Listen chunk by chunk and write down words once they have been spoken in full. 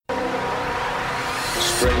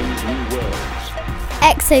brave new worlds.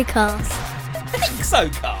 Exocast.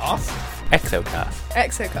 Exocast? Exocast.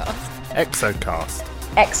 Exocast. Exocast.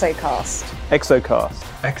 Exocast. Exocast.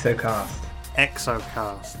 Exocast.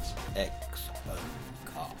 Exocast.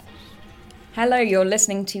 Hello, you're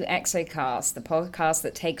listening to Exocast, the podcast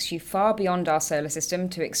that takes you far beyond our solar system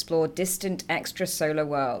to explore distant extrasolar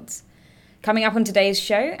worlds. Coming up on today's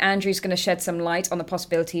show, Andrew's going to shed some light on the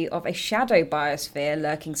possibility of a shadow biosphere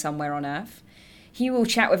lurking somewhere on Earth. He will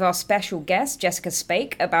chat with our special guest, Jess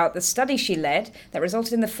Spake, about the study she led that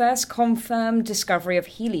resulted in the first confirmed discovery of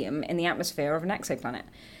helium in the atmosphere of an exoplanet.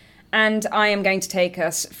 And I am going to take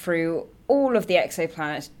us through all of the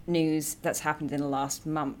exoplanet news that's happened in the last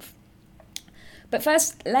month. But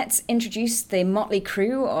first, let's introduce the motley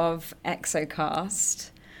crew of Exocast.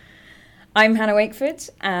 I'm Hannah Wakeford,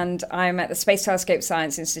 and I'm at the Space Telescope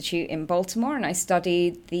Science Institute in Baltimore, and I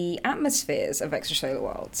study the atmospheres of extrasolar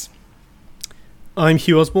worlds. I'm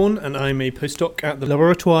Hugh Osborne, and I'm a postdoc at the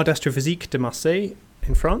Laboratoire d'Astrophysique de Marseille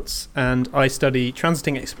in France, and I study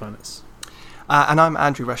transiting exoplanets. And I'm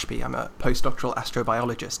Andrew Rushby. I'm a postdoctoral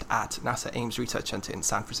astrobiologist at NASA Ames Research Center in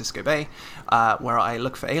San Francisco Bay, where I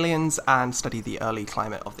look for aliens and study the early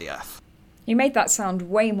climate of the Earth. You made that sound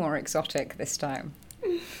way more exotic this time.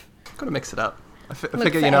 Got to mix it up. I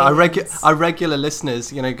figure, our regular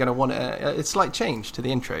listeners, going to want a slight change to the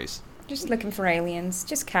intros. Just looking for aliens,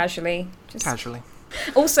 just casually. Casually.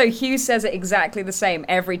 Also, Hugh says it exactly the same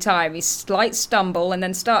every time. He slight stumble and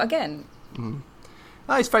then start again.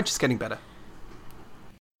 His French is getting better.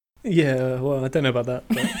 Yeah, well, I don't know about that.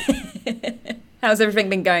 But How's everything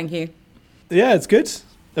been going, Hugh? yeah, it's good.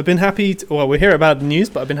 I've been happy. We're here about the news,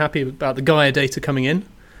 but I've been happy about the Gaia data coming in.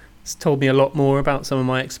 It's told me a lot more about some of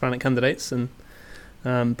my exoplanet candidates, and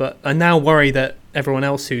but I now worry that everyone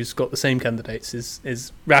else who's got the same candidates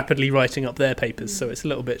is rapidly writing up their papers, so it's a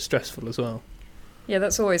little bit stressful as well. Yeah,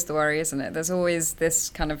 that's always the worry, isn't it? There's always this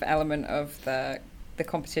kind of element of the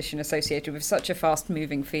competition associated with such a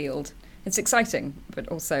fast-moving field. It's exciting, but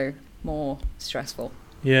also more stressful.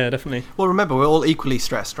 Yeah, definitely. Well, remember, we're all equally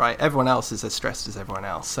stressed, right? Everyone else is as stressed as everyone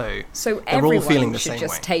else, so they're all feeling the same way.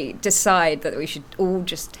 Everyone should just decide that we should all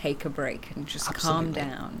just take a break and just calm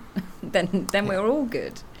down. then we're all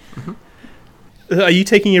good. Mm-hmm. Are you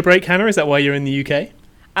taking a break, Hannah? Is that why you're in the UK?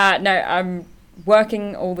 No, I'm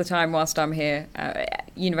working all the time whilst I'm here.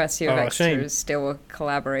 University of Exeter shame. is still a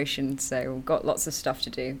collaboration, so we've got lots of stuff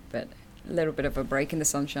to do, but a little bit of a break in the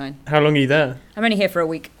sunshine. How long are you there? I'm only here for a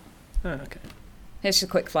week. Oh, okay. Here's just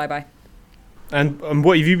a quick flyby. And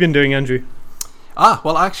what have you been doing, Andrew?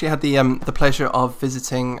 Well, I actually had the pleasure of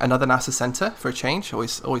visiting another NASA center for a change.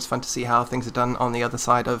 Always fun to see how things are done on the other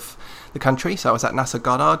side of the country. So I was at NASA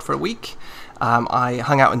Goddard for a week. I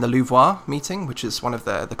hung out in the Louvre meeting, which is one of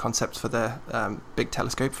the concepts for the big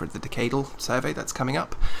telescope for the decadal survey that's coming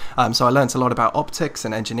up. So I learned a lot about optics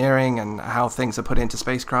and engineering and how things are put into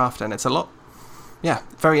spacecraft, and it's a lot,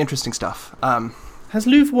 very interesting stuff. Has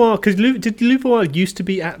Louvre, did Louvre used to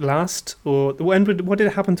be Atlas, or what did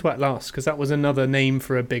it happen to Atlas? Because that was another name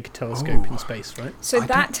for a big telescope in space, right? So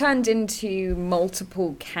that turned into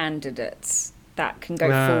multiple candidates that can go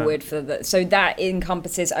forward for so that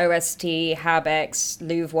encompasses OST, HabEx,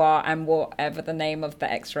 Louvre, and whatever the name of the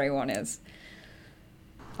X-ray one is.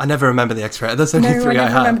 I never remember the X-ray. There's only three I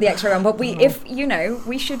have. I never remember the X-ray one, but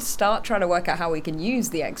we should start trying to work out how we can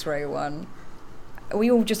use the X-ray one. We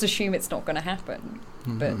all just assume it's not going to happen,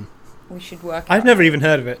 but we should work out. I've never even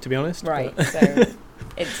heard of it, to be honest. Right, so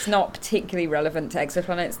it's not particularly relevant to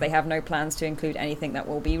exoplanets. They have no plans to include anything that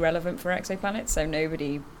will be relevant for exoplanets, so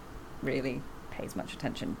nobody really pays much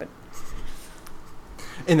attention. But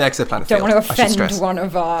in the exoplanet don't field, want to offend one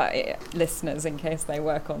of our listeners in case they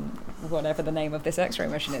work on whatever the name of this X-ray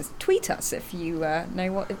mission is. Tweet us if you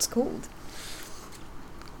know what it's called.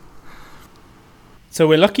 So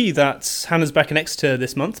we're lucky that Hannah's back in Exeter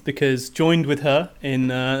this month, because joined with her in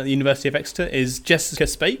the University of Exeter is Jess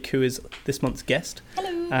Spake, who is this month's guest.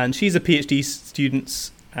 Hello. And she's a PhD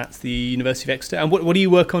student at the University of Exeter. And what do you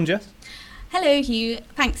work on, Jess? Hello, Hugh.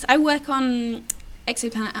 Thanks. I work on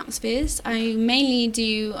exoplanet atmospheres. I mainly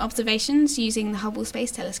do observations using the Hubble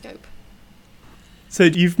Space Telescope. So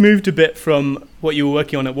you've moved a bit from what you were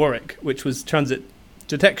working on at Warwick, which was transit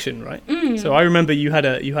detection, right? So I remember you had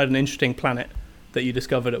an interesting planet that you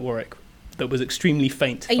discovered at Warwick that was extremely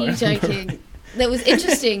faint. Are you joking? That was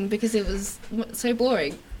interesting because it was so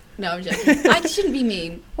boring. No, I'm joking. I shouldn't be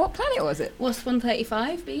mean. What planet was it? WASP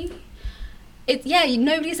 135b.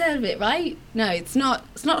 Nobody's heard of it, right? No, it's not.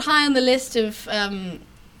 It's not high on the list of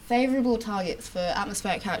favourable targets for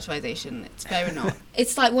atmospheric characterisation. It's very not.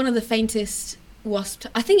 It's like one of the faintest WASP.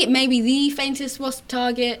 I think it may be the faintest WASP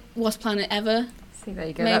planet ever. See, there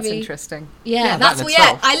you go. Maybe. That's interesting. Yeah, that in yeah.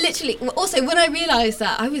 itself. I literally also when I realised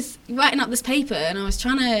that I was writing up this paper and I was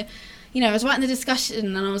trying to, I was writing the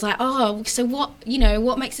discussion and I was like, oh, so what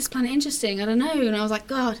makes this planet interesting? I don't know. And I was like,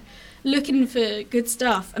 God, looking for good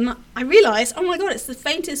stuff, and I realised, oh my God, it's the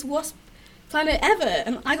faintest WASP planet ever,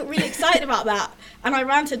 and I got really excited about that, and I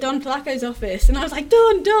ran to Don Palaco's office and I was like,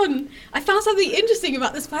 Don, I found something interesting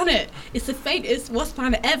about this planet. It's the faintest WASP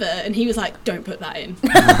planet ever, and he was like, don't put that in.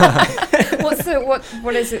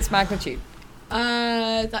 What is its magnitude?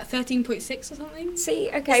 Like 13.6 or something. See,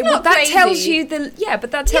 okay, It's well not that crazy. tells you the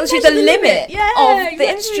measure the limit Yeah, of the exactly.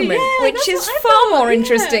 instrument, Yeah, which that's is what I far thought, more yeah.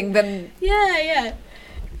 interesting than. Yeah.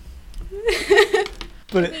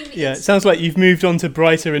 But it sounds like you've moved on to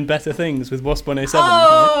brighter and better things with WASP 107. Right?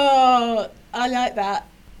 Oh, I like that.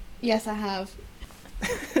 Yes, I have.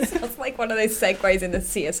 Sounds like one of those segues in the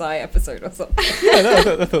CSI episode or something. Yeah, no,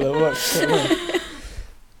 I thought that worked.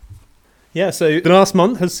 Yeah, so the last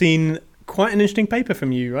month has seen quite an interesting paper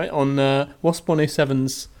from you, right, on WASP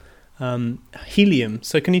 107's helium.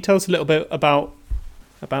 So can you tell us a little bit about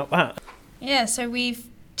that? Yeah, so we've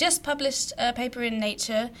just published a paper in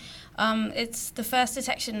Nature. It's the first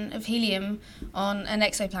detection of helium on an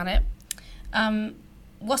exoplanet.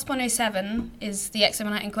 WASP 107 is the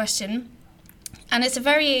exoplanet in question, and it's a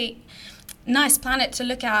very nice planet to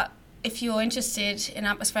look at if you're interested in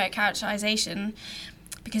atmospheric characterization,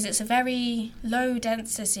 because it's a very low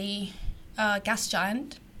density gas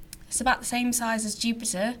giant. It's about the same size as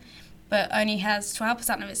Jupiter, but only has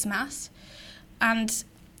 12% of its mass. And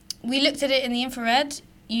we looked at it in the infrared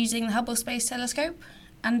using the Hubble Space Telescope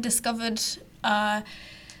and discovered a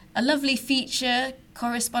lovely feature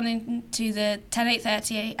corresponding to the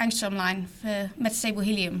 10830 angstrom line for metastable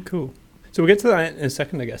helium. Cool. So we'll get to that in a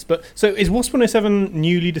second, I guess. But so is WASP 107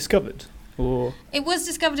 newly discovered? Or It was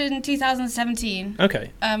discovered in 2017.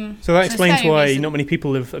 okay. So that so it's explains fairly why recent. not many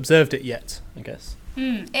people have observed it yet, I guess.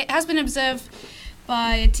 It has been observed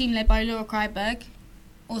by a team led by Laura Kryberg,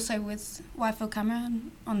 also with wide-field camera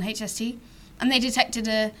on the HST, and they detected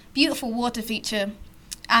a beautiful water feature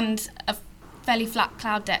and a fairly flat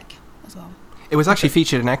cloud deck as well. It was actually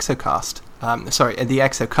featured in Exocast. In the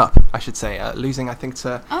Exo Cup, I should say, losing, I think,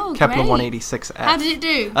 to Kepler great. 186f. How did it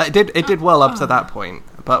do? It did well up to that point,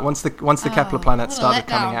 but once the Kepler planet what a started letdown.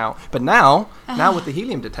 coming out, but now with the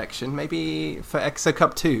helium detection, maybe for Exo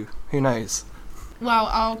Cup 2, who knows? Well,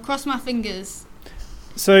 I'll cross my fingers.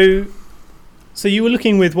 So you were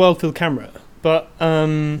looking with wide field camera, but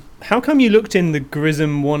how come you looked in the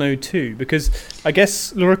GRISM 102? Because I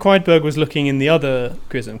guess Laura Kryberg was looking in the other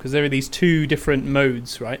GRISM, because there are these two different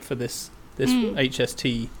modes, right, for this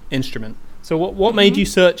HST instrument. So what made you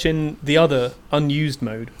search in the other unused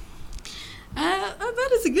mode? That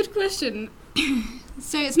is a good question.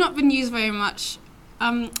 So it's not been used very much.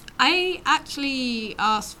 I actually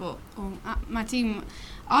asked for, or my team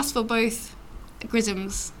asked for both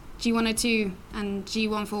GRISMs, G102 and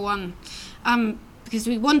G141, because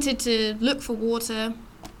we wanted to look for water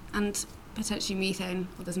and potentially methane,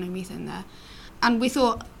 well, there's no methane there. And we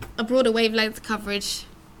thought a broader wavelength coverage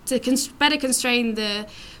to better constrain the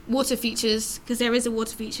water features, because there is a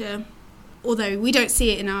water feature, although we don't see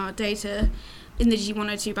it in our data in the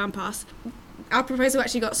G102 bandpass. Our proposal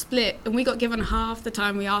actually got split, and we got given half the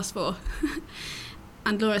time we asked for.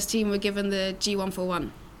 And Laura's team were given the G141.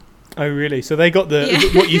 Oh, really? So they got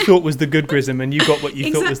what you thought was the good GRISM, and you got what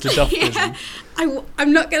you thought was the duff GRISM.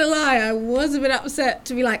 I'm not going to lie, I was a bit upset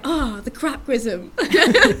to be like, the crap GRISM.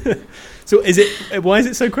 So why is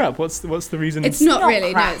it so crap? What's the reason? It's not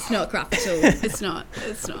really, crap. no, it's not crap at all. It's not.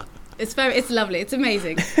 It's lovely, it's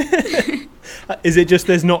amazing. Is it just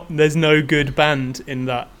there's no good band in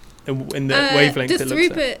that in the wavelength the it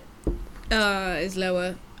looks at? throughput is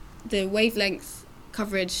lower. The wavelength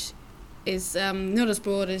coverage is not as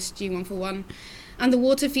broad as G141, and the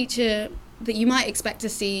water feature that you might expect to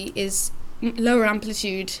see is lower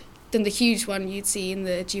amplitude than the huge one you'd see in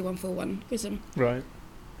the G141 GRISM. Right.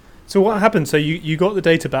 So what happened? So you got the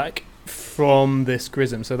data back from this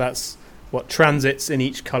GRISM. So that's what transits in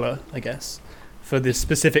each colour, I guess, for this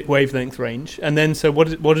specific wavelength range. And then, so what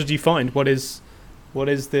did you find? What is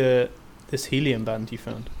this helium band you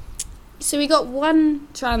found? So we got one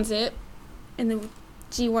transit in the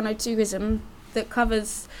G102 GRISM that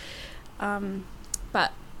covers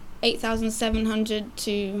about 8,700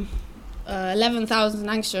 to 11,000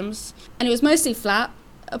 angstroms, and it was mostly flat,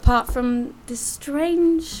 apart from this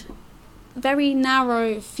strange, very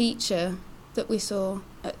narrow feature that we saw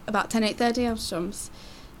at about 10830 angstroms.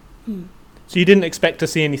 So you didn't expect to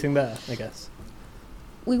see anything there, I guess.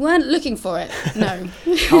 We weren't looking for it, no.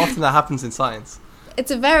 How often that happens in science?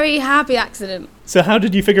 It's a very happy accident. So how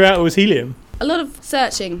did you figure out it was helium? a lot of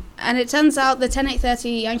searching, and it turns out the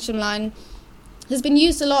 10830 angstrom line has been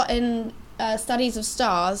used a lot in studies of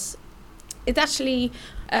stars. It's actually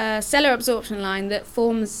a stellar absorption line that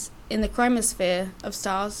forms in the chromosphere of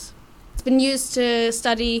stars. It's been used to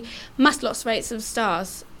study mass loss rates of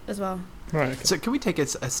stars as well. Right. Okay. So can we take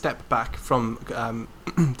a step back from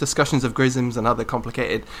discussions of grisms and other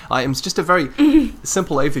complicated items? Just a very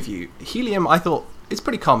simple overview. Helium, I thought, is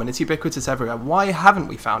pretty common. It's ubiquitous everywhere. Why haven't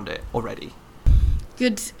we found it already?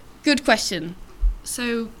 Good question.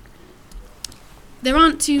 So there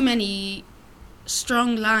aren't too many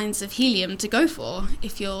strong lines of helium to go for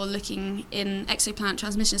if you're looking in exoplanet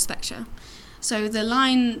transmission spectra. So the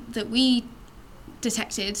line that we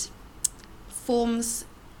detected forms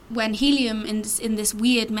when helium is in this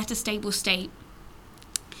weird metastable state.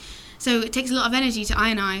 So it takes a lot of energy to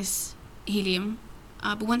ionize helium,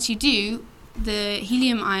 but once you do, the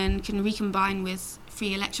helium ion can recombine with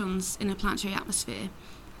free electrons in a planetary atmosphere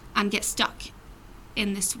and get stuck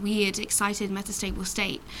in this weird excited metastable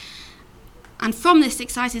state. And from this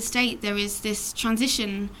excited state, there is this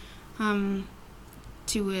transition to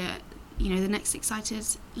the next excited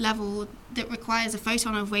level that requires a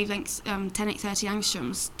photon of wavelengths 10830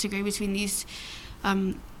 angstroms to go between these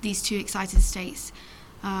two excited states.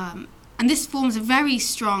 And this forms a very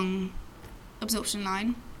strong absorption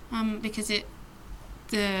line because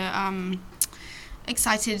the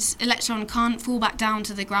excited electron can't fall back down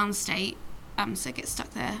to the ground state, so it gets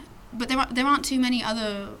stuck there. But there aren't too many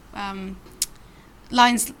other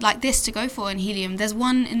lines like this to go for in helium. There's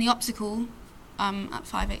one in the optical at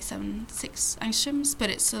 5876 angstroms, but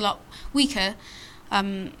it's a lot weaker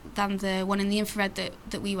than the one in the infrared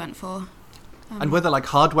that we went for. And were there like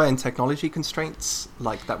hardware and technology constraints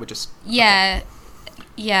like that were just... Yeah.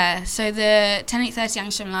 So the 10830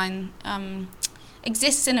 angstrom line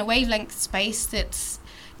exists in a wavelength space that's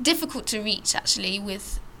difficult to reach actually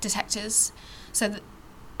with detectors.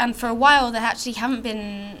 And for a while there actually haven't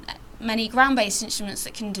been many ground-based instruments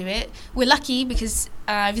that can do it. We're lucky because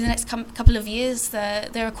over the next couple of years there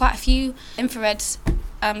are quite a few infrared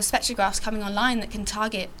spectrographs coming online that can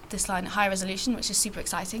target this line at high resolution, which is super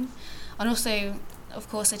exciting. And also, of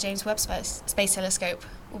course, the James Webb Space Telescope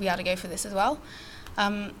will be able to go for this as well.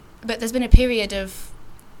 But there's been a period of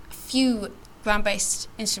few ground-based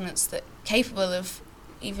instruments that are capable of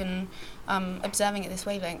even observing at this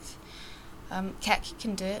wavelength. Keck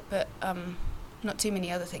can do it, but not too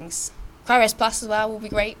many other things. CRIROS Plus as well will be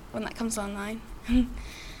great when that comes online.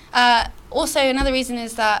 Also, another reason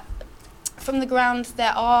is that from the ground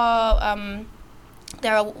there are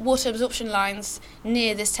water absorption lines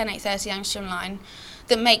near this 10830 angstrom line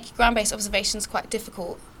that make ground-based observations quite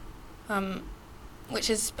difficult, which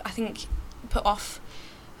is, I think, put off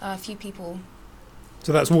a few people.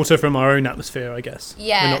 So that's water from our own atmosphere, I guess.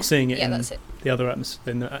 Yeah. We're not seeing it in that's it. the other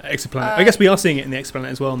atmosphere, in the exoplanet. I guess we are seeing it in the exoplanet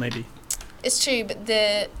as well, maybe. It's true, but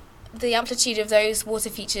the amplitude of those water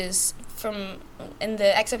features in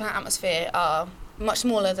the exoplanet atmosphere are much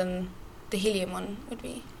smaller than the helium one would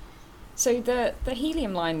be. So the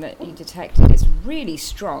helium line that you detected is really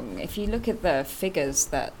strong. If you look at the figures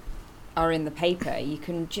that are in the paper, you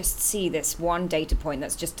can just see this one data point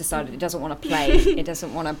that's just decided it doesn't want to play, it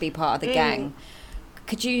doesn't want to be part of the gang.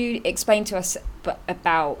 Could you explain to us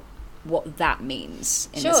about what that means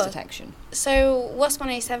in this detection? So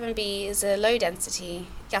WASP-107b is a low-density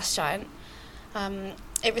gas giant.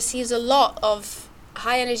 It receives a lot of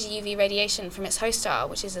high-energy UV radiation from its host star,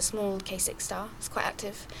 which is a small K6 star. It's quite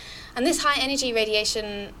active. And this high-energy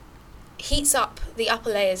radiation heats up the upper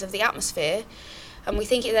layers of the atmosphere, and we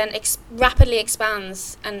think it then rapidly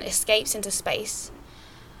expands and escapes into space.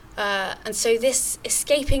 And so this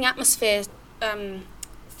escaping atmosphere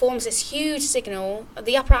forms this huge signal.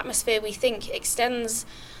 The upper atmosphere, we think, extends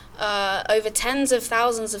over tens of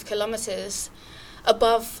thousands of kilometers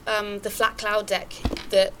above the flat cloud deck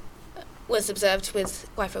that was observed with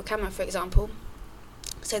wide-field camera, for example.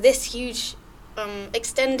 So this huge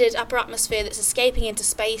extended upper atmosphere that's escaping into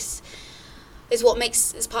space is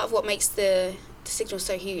part of what makes the signal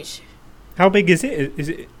so huge. How big is it?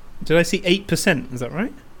 Did I see 8%? Is that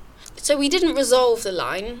right? So we didn't resolve the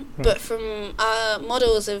line, but from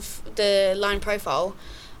models of the line profile,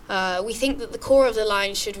 we think that the core of the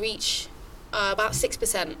line should reach about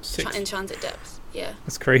 6% in transit depth. Yeah,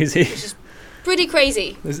 that's crazy. Which is pretty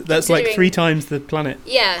crazy. That's like 3 times the planet.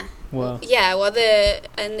 Yeah. Wow. Yeah. Well,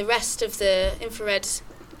 the rest of the infrared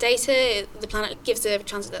data, the planet gives a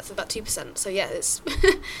transit depth of about 2%. So yeah, it's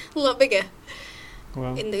a lot bigger.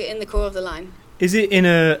 Wow. In the core of the line. Is it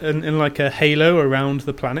in like a halo around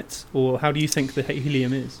the planet, or how do you think the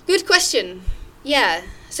helium is? Good question. Yeah.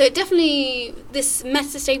 So it definitely, this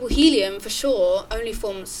metastable helium for sure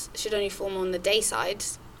should only form on the day side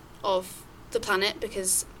of the planet,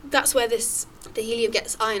 because that's where the helium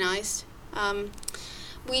gets ionized.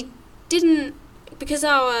 We didn't, because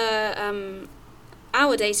our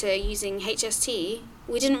data using HST,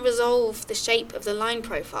 we didn't resolve the shape of the line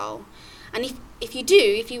profile. And if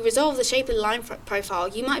you resolve the shape of the line profile,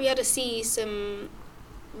 you might be able to see some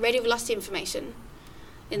radial velocity information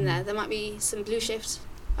in there. There might be some blue shifts.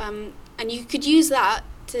 And you could use that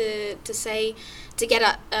to get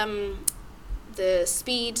at the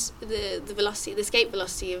speed, the velocity, the escape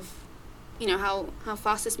velocity of, how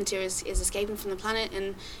fast this material is escaping from the planet,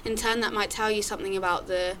 and in turn that might tell you something about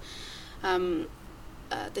the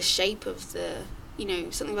shape of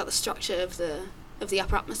something about the structure of the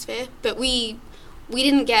upper atmosphere. But we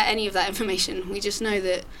didn't get any of that information. We just know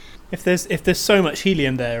that if there's so much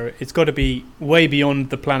helium there, it's got to be way beyond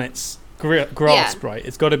the planet's grasp, right?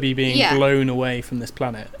 It's got to be being blown away from this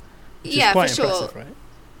planet, which is quite impressive, right?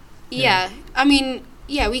 Yeah. I mean,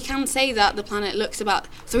 we can say that the planet looks about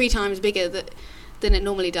 3 times bigger than it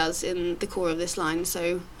normally does in the core of this line.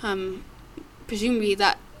 So presumably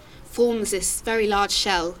that forms this very large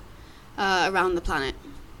shell around the planet.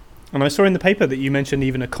 And I saw in the paper that you mentioned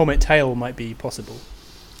even a comet tail might be possible.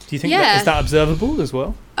 Do you think is that observable as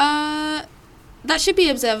well? That should be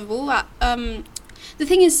observable. The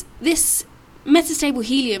thing is, this metastable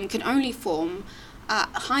helium can only form at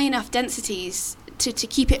high enough densities to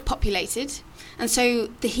keep it populated. And so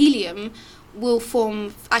the helium will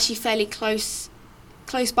form actually fairly close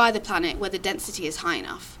by the planet where the density is high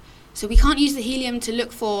enough. So we can't use the helium to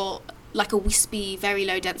look for like a wispy, very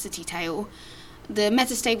low density tail. The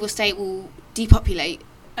metastable state will depopulate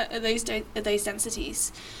at those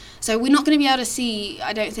densities. So we're not going to be able to see,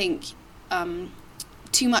 I don't think,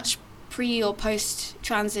 too much pre or post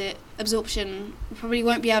transit absorption. We probably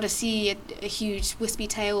won't be able to see a huge wispy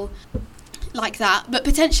tail like that. But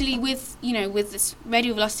potentially with this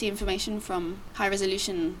radial velocity information from high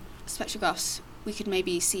resolution spectrographs, we could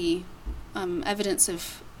maybe see evidence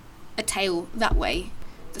of a tail that way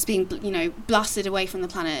that's being blasted away from the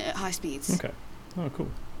planet at high speeds. Okay. Oh, cool.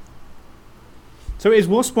 So is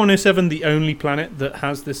WASP-107 the only planet that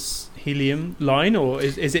has this helium line, or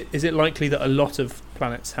is it likely that a lot of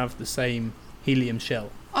planets have the same helium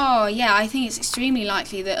shell? Oh, yeah, I think it's extremely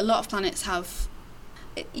likely that a lot of planets have...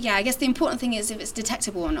 Yeah, I guess the important thing is if it's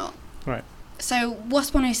detectable or not. Right. So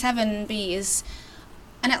WASP-107b is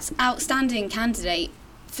an outstanding candidate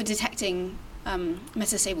for detecting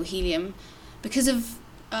metastable helium because of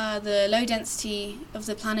the low density of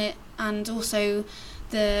the planet, and also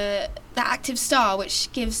the active star,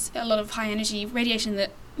 which gives a lot of high energy radiation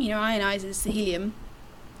that ionizes the helium.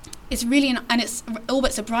 It's really and its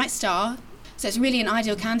orbit's a bright star, so it's really an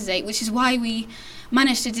ideal candidate, which is why we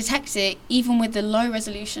managed to detect it even with the low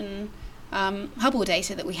resolution Hubble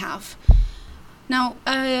data that we have. Now,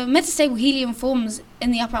 metastable helium forms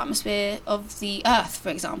in the upper atmosphere of the Earth, for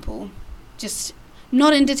example, just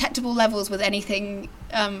not in detectable levels with anything,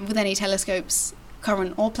 with any telescopes,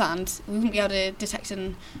 current or planned. We wouldn't be able to detect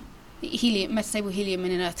metastable helium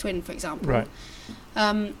in an Earth twin, for example. Right.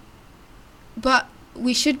 But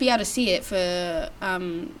we should be able to see it for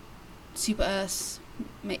super Earths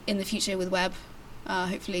in the future with Webb,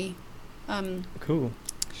 hopefully. Cool.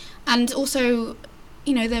 And also,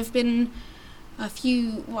 there have been a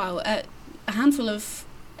handful of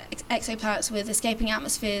exoplanets with escaping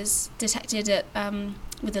atmospheres detected at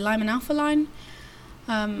with the Lyman Alpha line,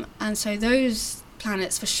 and so those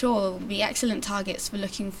planets for sure would be excellent targets for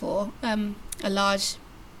looking for a large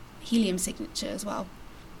helium signature as well.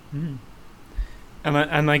 Mm.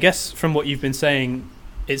 And I guess from what you've been saying,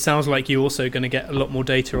 it sounds like you're also going to get a lot more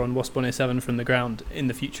data on WASP-107 from the ground in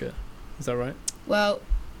the future. Is that right? Well,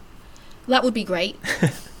 that would be great.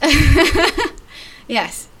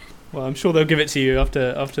 Yes. Well, I'm sure they'll give it to you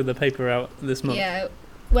after the paper out this month. Yeah.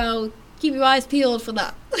 Well, keep your eyes peeled for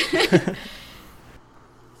that.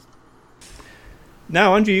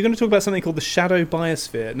 Now, Andrew, you're going to talk about something called the Shadow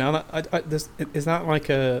Biosphere. Now, is that like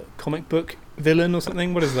a comic book villain or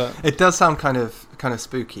something? What is that? It does sound kind of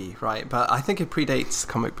spooky, right? But I think it predates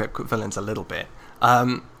comic book villains a little bit.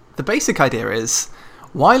 The basic idea is,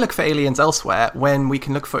 why look for aliens elsewhere when we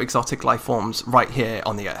can look for exotic life forms right here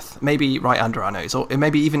on the Earth? Maybe right under our nose, or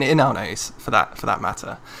maybe even in our nose, for that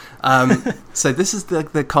matter. So this is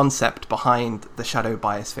the concept behind the shadow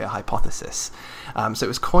biosphere hypothesis. So it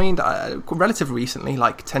was coined relatively recently,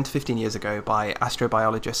 like 10 to 15 years ago, by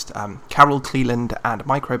astrobiologist Carol Cleland and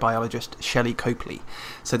microbiologist Shelley Copley.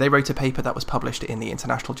 So they wrote a paper that was published in the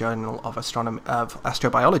International Journal of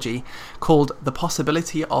Astrobiology called "The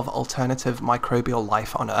Possibility of Alternative Microbial Life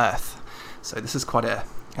life on Earth. So this is quite a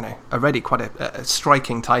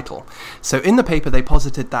striking title. So in the paper, they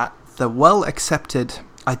posited that the well-accepted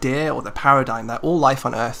idea or the paradigm that all life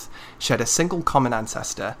on Earth shared a single common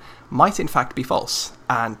ancestor might in fact be false,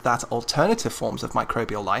 and that alternative forms of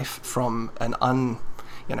microbial life from an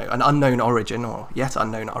unknown origin or yet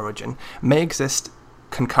unknown origin may exist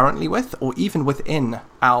concurrently with or even within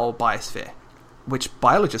our biosphere, which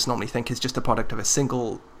biologists normally think is just a product of a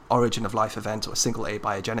single origin of life event or a single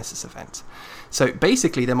abiogenesis event. So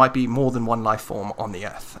basically there might be more than one life form on the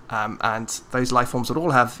Earth, and those life forms would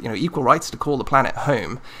all have equal rights to call the planet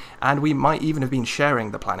home, and we might even have been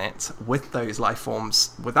sharing the planet with those life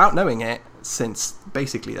forms without knowing it, since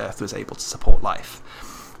basically the Earth was able to support life.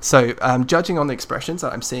 So judging on the expressions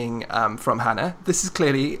that I'm seeing from Hannah, this is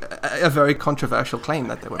clearly a very controversial claim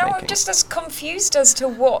that they were making. No, I'm just as confused as to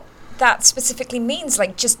what that specifically means.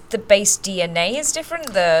 Like, just the base DNA is different,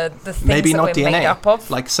 the things maybe that not we're DNA, made up of?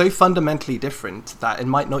 like so fundamentally different that it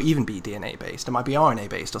might not even be DNA based. It might be RNA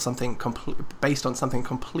based or something based on something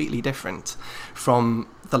completely different from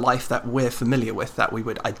the life that we're familiar with, that we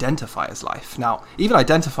would identify as life. Now, even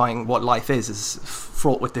identifying what life is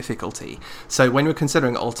fraught with difficulty. So when we're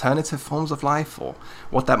considering alternative forms of life or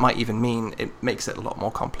what that might even mean, it makes it a lot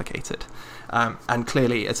more complicated. And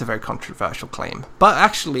clearly it's a very controversial claim. But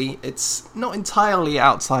actually, it's not entirely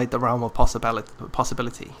outside the realm of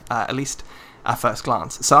possibility, at least at first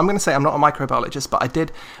glance. So I'm going to say I'm not a microbiologist, but I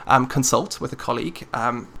did consult with a colleague.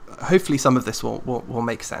 Hopefully some of this will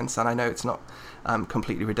make sense, and I know it's not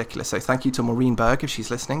completely ridiculous. So thank you to Maureen Berg if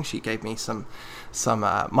she's listening. She gave me some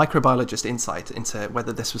microbiologist insight into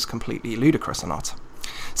whether this was completely ludicrous or not.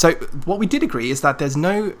 So what we did agree is that there's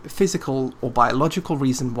no physical or biological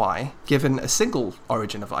reason why, given a single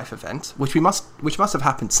origin of life event, which must have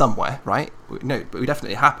happened somewhere, right? No, but it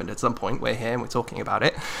definitely happened at some point. We're here and we're talking about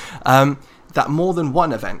it. That more than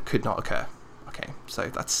one event could not occur. Okay, so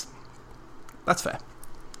that's fair.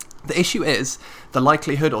 The issue is the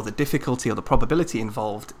likelihood or the difficulty or the probability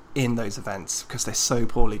involved in those events, because they're so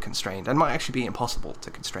poorly constrained and might actually be impossible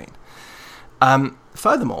to constrain.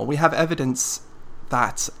 Furthermore, we have evidence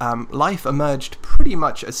that life emerged pretty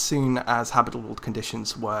much as soon as habitable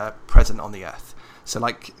conditions were present on the Earth. So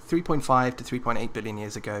like 3.5 to 3.8 billion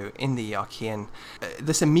years ago in the Archean,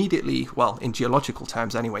 this immediately, well, in geological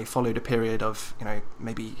terms anyway, followed a period of,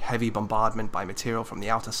 maybe heavy bombardment by material from the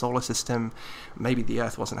outer solar system. Maybe the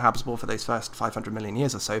Earth wasn't habitable for those first 500 million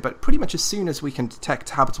years or so, but pretty much as soon as we can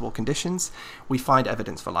detect habitable conditions, we find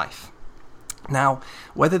evidence for life. Now,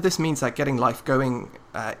 whether this means that getting life going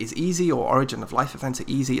is easy or origin of life events are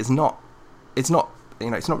easy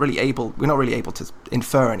we're not really able to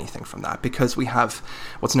infer anything from that, because we have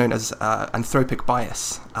what's known as anthropic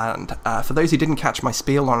bias. And for those who didn't catch my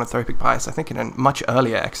spiel on anthropic bias, I think in a much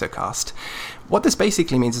earlier Exocast, what this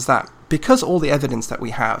basically means is that because all the evidence that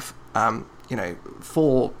we have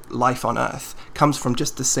for life on Earth comes from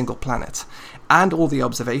just this single planet, and all the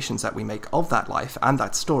observations that we make of that life and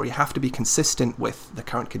that story have to be consistent with the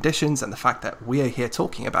current conditions and the fact that we are here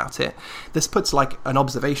talking about it, this puts like an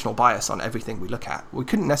observational bias on everything we look at. We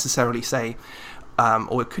couldn't necessarily say,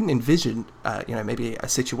 or we couldn't envision, maybe a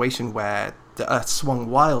situation where the Earth swung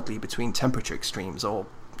wildly between temperature extremes, or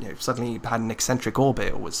suddenly had an eccentric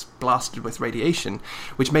orbit or was blasted with radiation,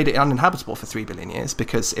 which made it uninhabitable for 3 billion years,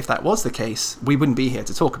 because if that was the case, we wouldn't be here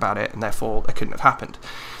to talk about it, and therefore it couldn't have happened.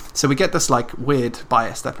 So we get this like weird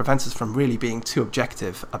bias that prevents us from really being too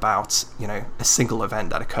objective about, a single event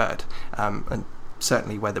that occurred, and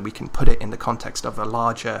certainly whether we can put it in the context of a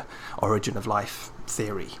larger origin of life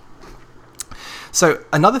theory. So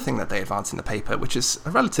another thing that they advance in the paper, which is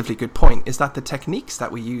a relatively good point, is that the techniques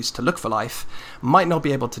that we use to look for life might not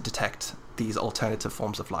be able to detect these alternative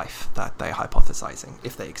forms of life that they're hypothesizing,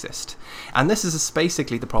 if they exist. And this is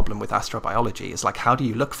basically the problem with astrobiology, is like, how do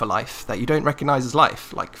you look for life that you don't recognize as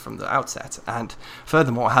life, like from the outset? And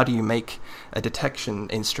furthermore, how do you make a detection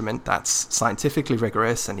instrument that's scientifically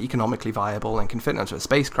rigorous and economically viable and can fit into a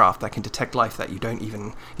spacecraft that can detect life that you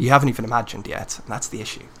haven't even imagined yet? And that's the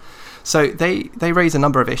issue. So they raise a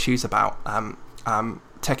number of issues about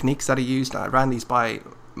techniques that are used. I ran these by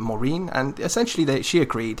Maureen, and essentially she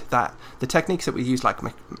agreed that the techniques that we use, like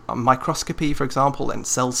microscopy, for example, and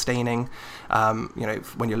cell staining,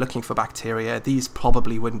 when you're looking for bacteria, these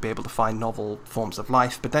probably wouldn't be able to find novel forms of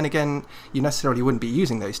life. But then again, you necessarily wouldn't be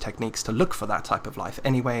using those techniques to look for that type of life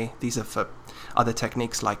anyway. These are for other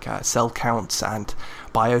techniques like cell counts and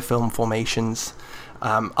biofilm formations.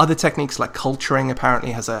 Other techniques like culturing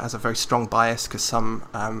apparently has a very strong bias, because some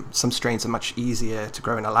strains are much easier to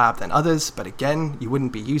grow in a lab than others, but again, you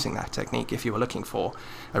wouldn't be using that technique if you were looking for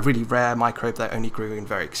a really rare microbe that only grew in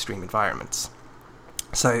very extreme environments.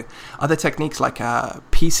 So other techniques like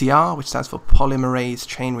PCR, which stands for polymerase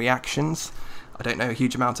chain reactions, I don't know a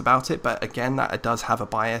huge amount about it, but again, that it does have a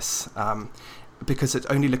bias because it's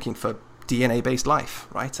only looking for DNA-based life,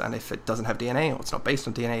 right? And if it doesn't have DNA or it's not based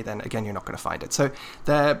on DNA, then again, you're not going to find it. So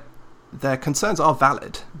their concerns are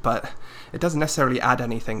valid, but it doesn't necessarily add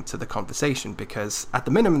anything to the conversation, because at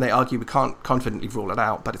the minimum they argue we can't confidently rule it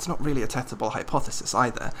out, but it's not really a testable hypothesis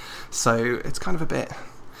either. So it's kind of a bit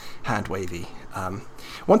hand-wavy.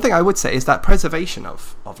 One thing I would say is that preservation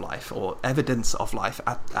of life, or evidence of life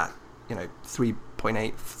at 3.8,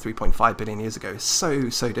 3.5 billion years ago is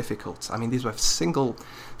so difficult. I mean, these were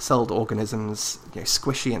single-celled organisms,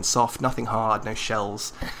 squishy and soft, nothing hard, no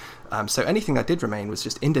shells. So anything that did remain was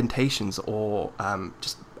just indentations or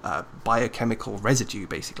just biochemical residue,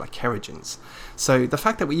 basically, like kerogens. So the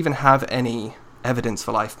fact that we even have any evidence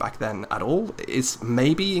for life back then at all is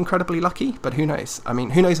maybe incredibly lucky, but who knows? I mean,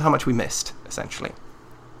 who knows how much we missed, essentially.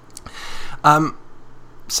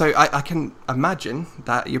 So I can imagine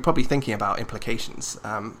that you're probably thinking about implications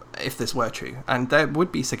if this were true, and there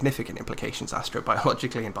would be significant implications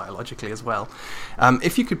astrobiologically and biologically as well.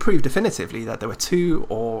 If you could prove definitively that there were two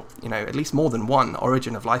or at least more than one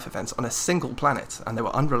origin of life events on a single planet and they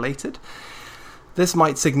were unrelated, this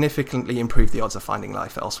might significantly improve the odds of finding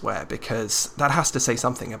life elsewhere, because that has to say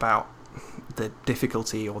something about the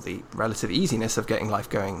difficulty or the relative easiness of getting life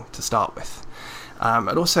going to start with.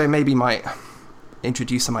 It also maybe might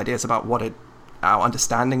introduce some ideas about what our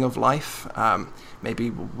understanding of life, maybe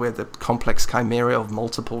with a complex chimera of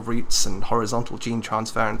multiple roots and horizontal gene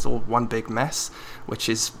transfer, and it's all one big mess, which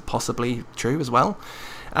is possibly true as well.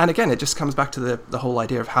 And again, it just comes back to the whole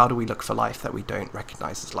idea of how do we look for life that we don't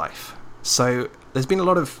recognize as life. So there's been a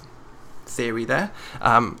lot of theory there,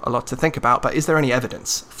 a lot to think about, but is there any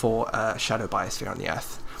evidence for a shadow biosphere on the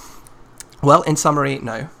Earth? Well, in summary,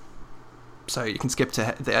 no. So you can skip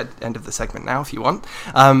to the end of the segment now if you want.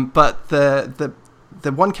 But the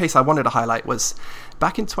one case I wanted to highlight was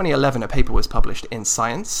back in 2011, a paper was published in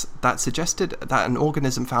Science that suggested that an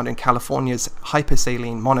organism found in California's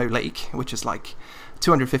hypersaline Mono Lake, which is like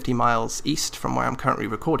 250 miles east from where I'm currently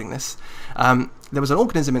recording this, there was an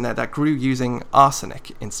organism in there that grew using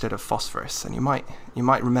arsenic instead of phosphorus. And you might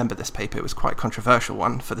remember this paper. It was quite a controversial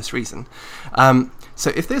one for this reason. So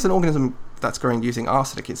if there's an organism that's growing using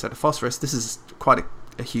arsenic instead of phosphorus, this is quite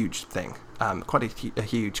a huge thing, quite a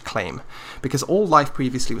huge claim, because all life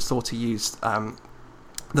previously was thought to use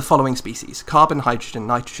the following species: carbon, hydrogen,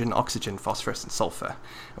 nitrogen, oxygen, phosphorus, and sulfur.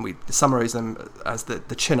 And we summarize them as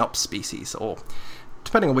the Chinops species, or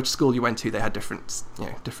depending on which school you went to, they had different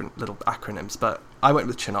little acronyms, but I went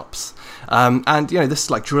with Chinops. And this is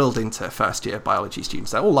like drilled into first year biology students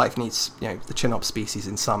that all life needs the Chinops species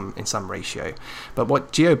in some ratio. But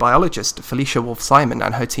what geobiologist Felicia Wolf-Simon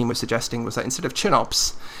and her team were suggesting was that instead of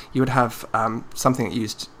Chinops, you would have something that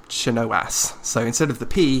used Chinoas. So instead of the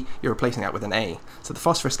P, you're replacing that with an A. So the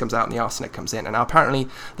phosphorus comes out and the arsenic comes in. And now apparently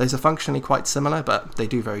those are functionally quite similar, but they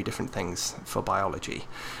do very different things for biology.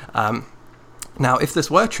 Now, if this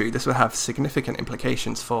were true, this would have significant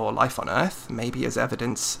implications for life on Earth, maybe as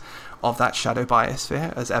evidence of that shadow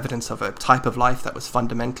biosphere, as evidence of a type of life that was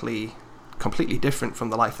fundamentally completely different from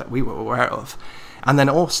the life that we were aware of, and then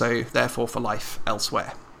also, therefore, for life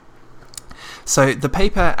elsewhere. So the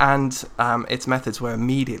paper and its methods were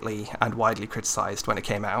immediately and widely criticised when it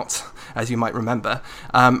came out, as you might remember,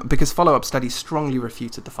 because follow-up studies strongly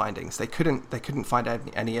refuted the findings. They couldn't find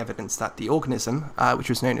any evidence that the organism, which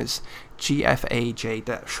was known as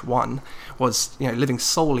GFAJ-1, was living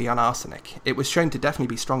solely on arsenic. It was shown to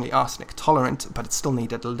definitely be strongly arsenic tolerant, but it still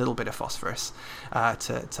needed a little bit of phosphorus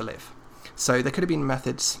to live. So there could have been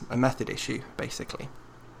a method issue, basically.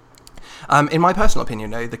 In my personal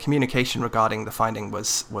opinion, though, the communication regarding the finding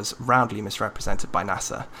was roundly misrepresented by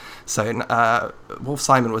NASA. So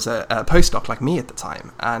Wolf-Simon was a postdoc like me at the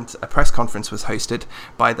time, and a press conference was hosted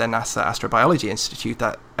by the NASA Astrobiology Institute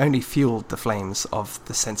that only fueled the flames of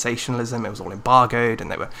the sensationalism. It was all embargoed,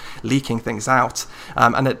 and they were leaking things out,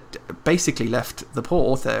 and it basically left the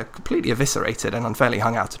poor author completely eviscerated and unfairly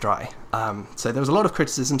hung out to dry. So there was a lot of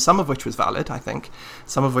criticism, some of which was valid, I think,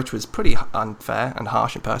 some of which was pretty unfair and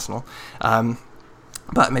harsh and personal.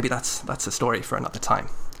 But maybe that's a story for another time.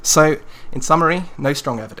 So, in summary, no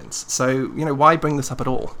strong evidence. So, why bring this up at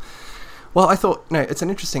all? Well, I thought, it's an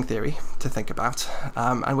interesting theory to think about,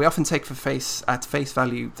 and we often take at face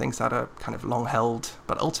value things that are kind of long held,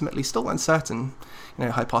 but ultimately still uncertain,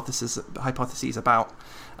 hypotheses about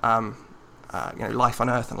life on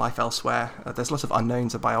Earth and life elsewhere. There's lots of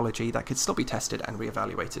unknowns of biology that could still be tested and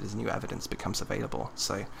reevaluated as new evidence becomes available.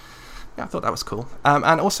 So I thought that was cool.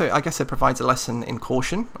 And also, I guess it provides a lesson in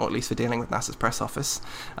caution, or at least for dealing with NASA's press office,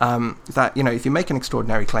 that, if you make an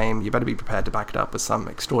extraordinary claim, you better be prepared to back it up with some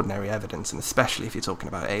extraordinary evidence, and especially if you're talking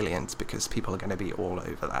about aliens, because people are going to be all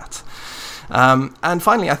over that. And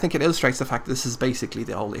finally, I think it illustrates the fact that this is basically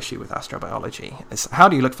the whole issue with astrobiology. Is how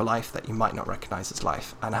do you look for life that you might not recognize as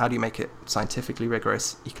life, and how do you make it scientifically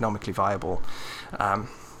rigorous, economically viable?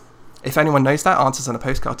 If anyone knows that, answers on a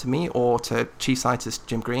postcard to me or to Chief Scientist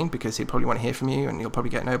Jim Green, because he'd probably want to hear from you and you'll probably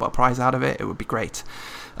get a Nobel Prize out of it. It would be great.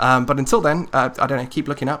 But until then, I don't know, keep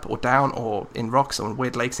looking up or down or in rocks or in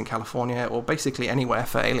weird lakes in California or basically anywhere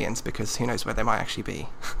for aliens, because who knows where they might actually be.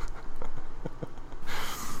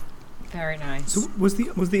 Very nice. So was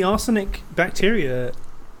the arsenic bacteria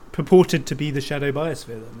purported to be the shadow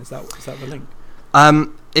biosphere then? Is that the link?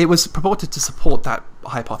 It was purported to support that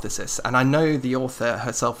hypothesis, and I know the author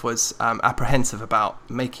herself was apprehensive about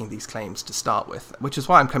making these claims to start with, which is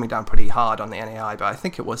why I'm coming down pretty hard on the NAI, but I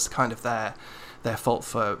think it was kind of their fault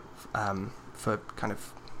for kind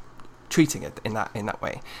of treating it in that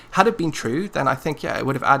way. Had it been true, then I think, it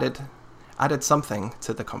would have added something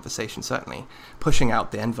to the conversation, certainly, pushing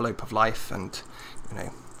out the envelope of life and,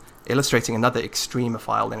 illustrating another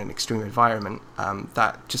extremophile in an extreme environment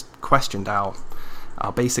that just questioned our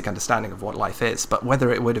basic understanding of what life is. But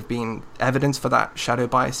whether it would have been evidence for that shadow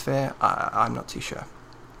biosphere, I'm not too sure.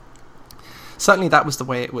 Certainly that was the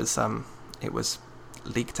way it was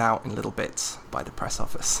leaked out in little bits by the press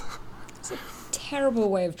office. It's a terrible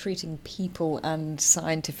way of treating people and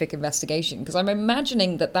scientific investigation, because I'm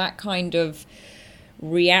imagining that kind of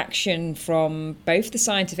reaction from both the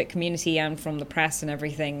scientific community and from the press and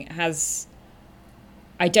everything has,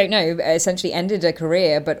 I don't know, essentially ended a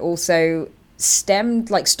career, but also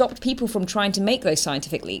stopped people from trying to make those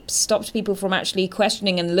scientific leaps, stopped people from actually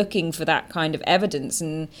questioning and looking for that kind of evidence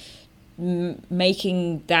and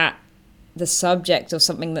making that the subject of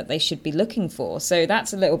something that they should be looking for. So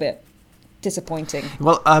that's a little bit disappointing.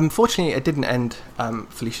 Well, unfortunately, it didn't end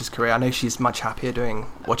Felicia's career. I know she's much happier doing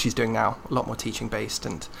what she's doing now, a lot more teaching based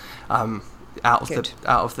and out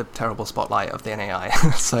of the terrible spotlight of the NAI.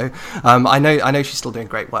 So I know she's still doing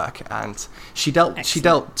great work, and she dealt with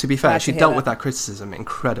that criticism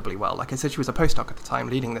incredibly well. Like I said, she was a postdoc at the time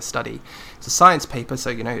leading this study. It's a science paper, so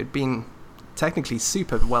it'd been technically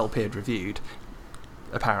super well peer reviewed,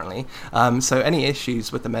 apparently. So any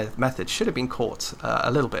issues with the method should have been caught a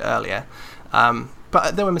little bit earlier.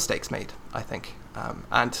 But there were mistakes made, I think,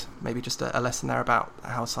 and maybe just a lesson there about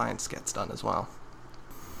how science gets done as well.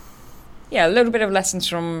 Yeah, a little bit of lessons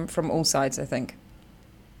from all sides, I think.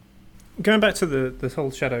 Going back to the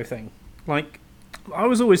whole shadow thing, like, I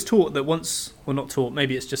was always taught that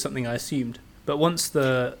maybe it's just something I assumed, but once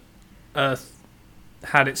the Earth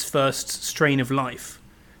had its first strain of life,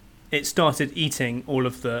 it started eating all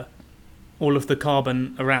of the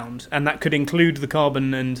carbon around, and that could include the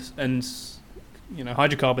carbon and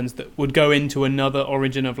hydrocarbons that would go into another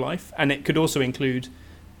origin of life, and it could also include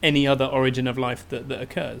any other origin of life that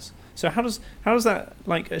occurs. So how does that,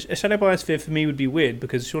 like, a shadow biosphere for me would be weird,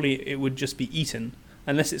 because surely it would just be eaten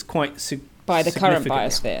unless it's quite by the current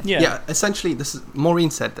biosphere. Yeah. Essentially, Maureen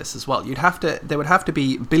said this as well. There would have to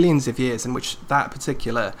be billions of years in which that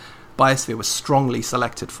particular biosphere was strongly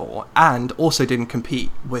selected for, and also didn't compete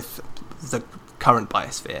with the current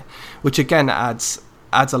biosphere, which again adds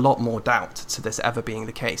a lot more doubt to this ever being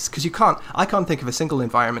the case, because I can't think of a single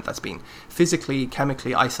environment that's been physically,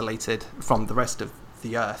 chemically isolated from the rest of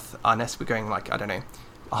the Earth, unless we're going, like, I don't know,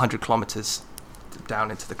 100 kilometers down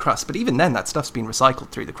into the crust. But even then, that stuff's been recycled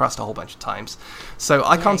through the crust a whole bunch of times. So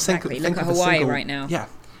I can't think Look of at Hawaii a single, right now. Yeah,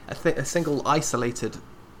 a single isolated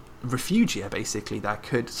refugia basically that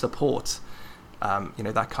could support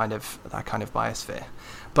that kind of biosphere.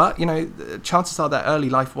 But chances are that early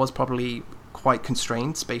life was probably quite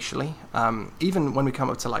constrained spatially. Even when we come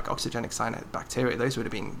up to, like, oxygenic cyanide bacteria, those would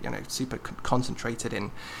have been super concentrated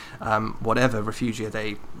in whatever refugia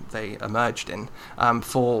they emerged in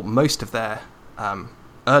for most of their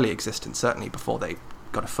early existence, certainly before they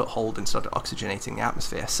got a foothold and started oxygenating the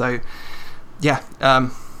atmosphere. So yeah,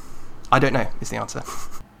 I don't know is the answer.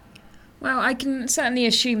 Well, I can certainly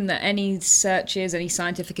assume that any searches, any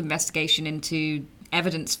scientific investigation into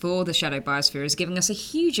evidence for the shadow biosphere is giving us a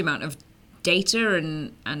huge amount of data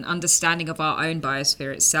and understanding of our own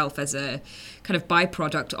biosphere itself as a kind of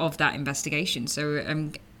byproduct of that investigation. So,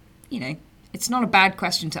 it's not a bad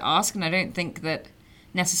question to ask, and I don't think that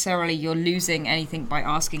necessarily you're losing anything by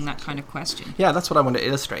asking that kind of question. Yeah, that's what I want to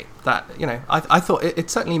illustrate. That, I thought it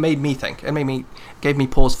certainly made me think. It gave me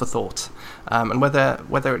pause for thought. And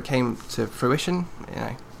whether it came to fruition,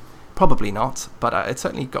 Probably not, but it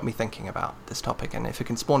certainly got me thinking about this topic. And if it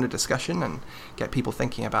can spawn a discussion and get people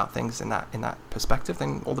thinking about things in that perspective,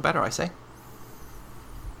 then all the better, I say.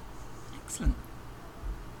 Excellent.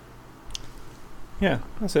 Yeah,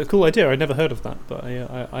 that's a cool idea. I'd never heard of that, but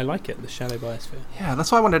I like it, the shallow biosphere. Yeah,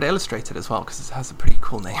 that's why I wanted to illustrate it as well, because it has a pretty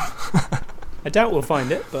cool name. I doubt we'll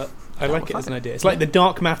find it, but I like it as an idea. It's like the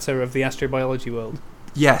dark matter of the astrobiology world.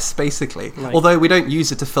 Yes, basically. Although we don't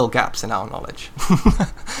use it to fill gaps in our knowledge.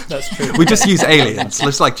 That's true. We just use aliens,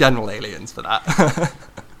 just like general aliens for that.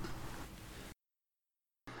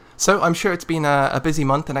 So I'm sure it's been a busy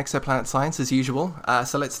month in exoplanet science as usual.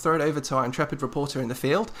 So let's throw it over to our intrepid reporter in the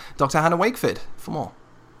field, Dr. Hannah Wakeford, for more.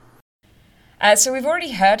 So we've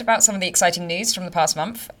already heard about some of the exciting news from the past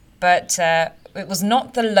month, but it was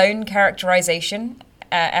not the lone characterization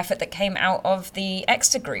effort that came out of the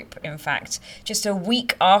EXTA group, in fact. Just a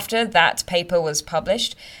week after that paper was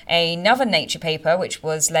published, another Nature paper, which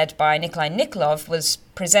was led by Nikolai Nikolov, was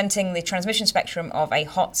presenting the transmission spectrum of a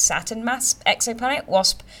hot Saturn mass exoplanet,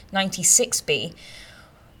 WASP-96b,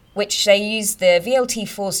 which they used the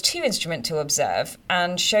VLT-FORS-2 instrument to observe,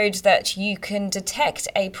 and showed that you can detect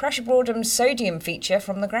a pressure-broadened sodium feature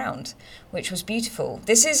from the ground, which was beautiful.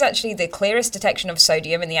 This is actually the clearest detection of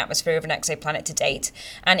sodium in the atmosphere of an exoplanet to date,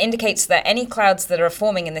 and indicates that any clouds that are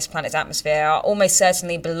forming in this planet's atmosphere are almost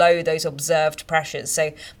certainly below those observed pressures,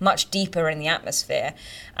 so much deeper in the atmosphere.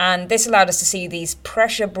 And this allowed us to see these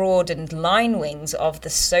pressure-broadened line wings of the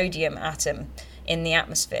sodium atom in the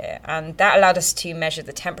atmosphere, and that allowed us to measure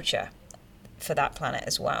the temperature for that planet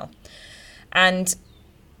as well. And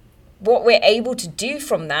what we're able to do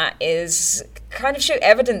from that is kind of show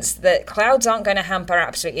evidence that clouds aren't going to hamper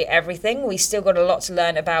absolutely everything. We still got a lot to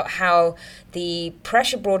learn about how the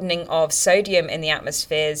pressure broadening of sodium in the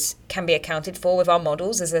atmospheres can be accounted for with our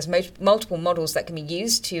models, as there's multiple models that can be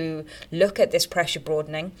used to look at this pressure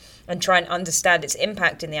broadening and try and understand its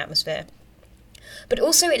impact in the atmosphere. But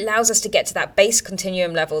also it allows us to get to that base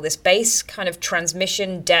continuum level, this base kind of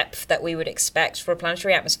transmission depth that we would expect for a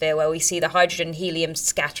planetary atmosphere, where we see the hydrogen-helium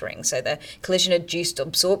scattering, so the collision-induced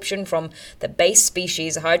absorption from the base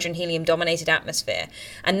species, a hydrogen-helium-dominated atmosphere.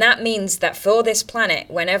 And that means that for this planet,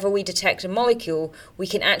 whenever we detect a molecule, we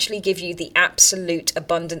can actually give you the absolute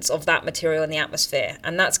abundance of that material in the atmosphere.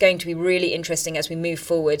 And that's going to be really interesting as we move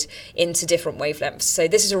forward into different wavelengths. So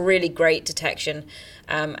this is a really great detection,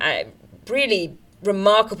 really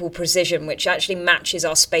remarkable precision, which actually matches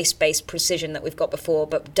our space-based precision that we've got before,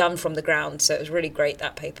 but done from the ground. So it was really great,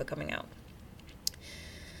 that paper coming out.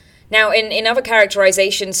 Now, in other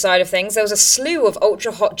characterization side of things, there was a slew of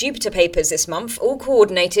ultra-hot Jupiter papers this month, all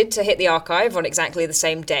coordinated to hit the archive on exactly the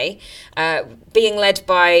same day, being led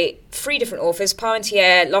by 3 different authors,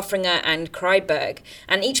 Parmentier, Loeffringer, and Kreiberg.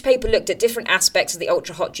 And each paper looked at different aspects of the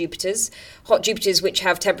ultra-hot Jupiters which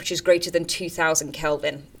have temperatures greater than 2000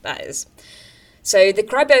 Kelvin, that is. So the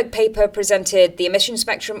Kreiberg paper presented the emission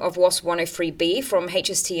spectrum of WASP-103b from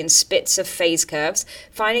HST and Spitzer phase curves,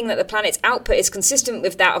 finding that the planet's output is consistent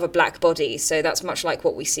with that of a black body, so that's much like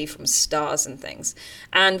what we see from stars and things,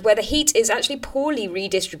 and where the heat is actually poorly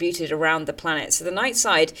redistributed around the planet. So the night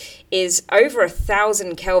side is over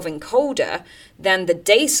 1,000 Kelvin colder than the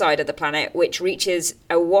day side of the planet, which reaches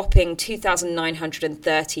a whopping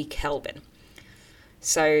 2,930 Kelvin.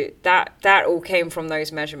 So that all came from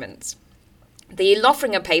those measurements. The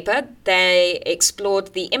Loeffringer paper, they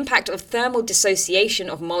explored the impact of thermal dissociation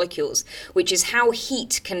of molecules, which is how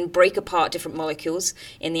heat can break apart different molecules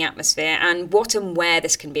in the atmosphere, and what and where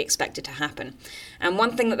this can be expected to happen. And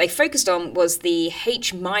one thing that they focused on was the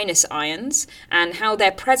H- ions and how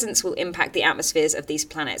their presence will impact the atmospheres of these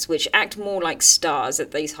planets, which act more like stars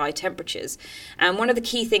at these high temperatures. And one of the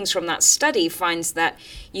key things from that study finds that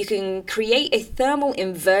you can create a thermal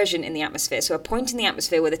inversion in the atmosphere, so a point in the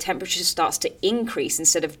atmosphere where the temperature starts to increase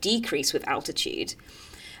instead of decrease with altitude,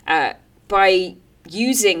 by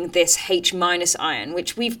using this H- ion,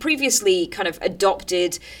 which we've previously kind of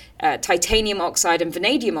adopted titanium oxide and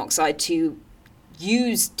vanadium oxide to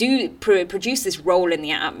produce this role in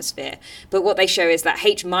the atmosphere. But what they show is that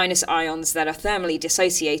H- ions that are thermally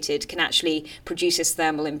dissociated can actually produce this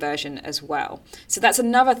thermal inversion as well. So that's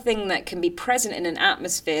another thing that can be present in an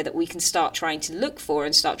atmosphere that we can start trying to look for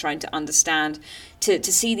and start trying to understand to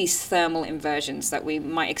see these thermal inversions that we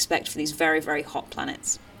might expect for these very, very hot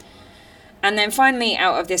planets. And then finally,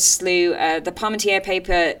 out of this slew, the Parmentier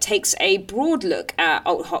paper takes a broad look at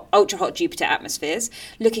ultra-hot Jupiter atmospheres,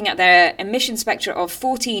 looking at their emission spectra of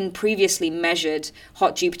 14 previously measured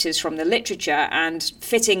hot Jupiters from the literature and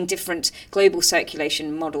fitting different global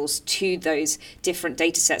circulation models to those different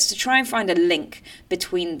data sets to try and find a link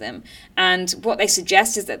between them. And what they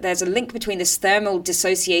suggest is that there's a link between this thermal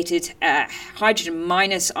dissociated hydrogen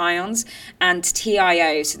minus ions and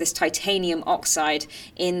TiO, so this titanium oxide,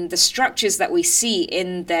 in the structures that we see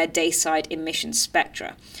in their dayside emission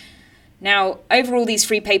spectra. Now, overall, these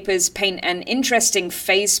three papers paint an interesting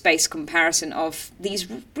phase space comparison of these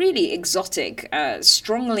really exotic,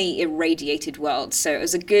 strongly irradiated worlds. So it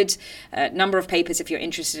was a good number of papers if you're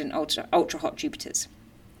interested in ultra-hot Jupiters.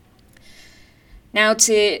 Now,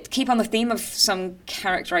 to keep on the theme of some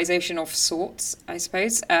characterization of sorts, I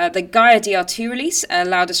suppose, the Gaia DR2 release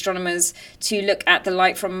allowed astronomers to look at the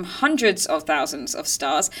light from hundreds of thousands of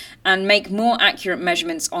stars and make more accurate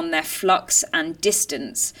measurements on their flux and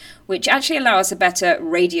distance, which actually allow us a better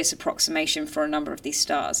radius approximation for a number of these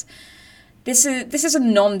stars. This is a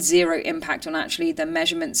non-zero impact on actually the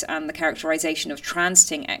measurements and the characterization of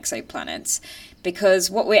transiting exoplanets, because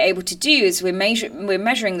what we're able to do is we're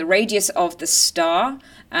measuring the radius of the star,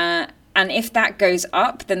 and if that goes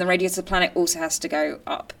up, then the radius of the planet also has to go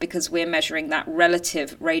up, because we're measuring that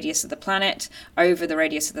relative radius of the planet over the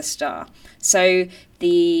radius of the star. So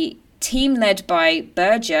the team led by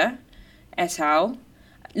Berger et al.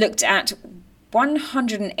 Looked at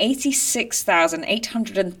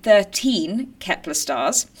 186,813 Kepler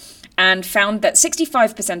stars and found that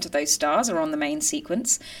 65% of those stars are on the main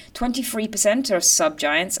sequence, 23% are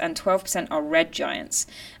subgiants, and 12% are red giants.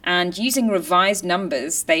 And using revised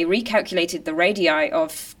numbers, they recalculated the radii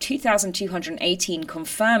of 2,218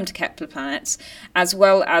 confirmed Kepler planets, as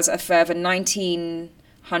well as a further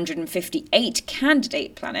 1,958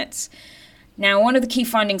 candidate planets. Now, one of the key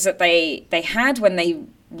findings that they had when they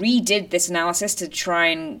redid this analysis to try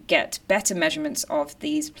and get better measurements of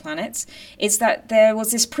these planets is that there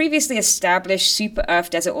was this previously established super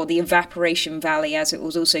Earth desert, or the evaporation valley as it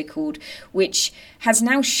was also called, which has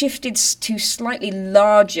now shifted to slightly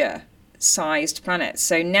larger sized planets.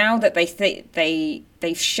 So now that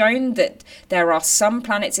they've shown that there are some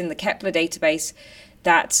planets in the Kepler database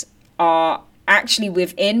that are actually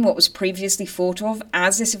within what was previously thought of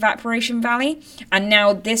as this evaporation valley, and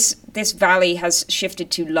now this valley has shifted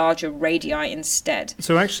to larger radii instead.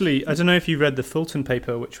 So actually, I don't know if you read the Fulton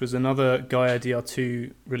paper, which was another Gaia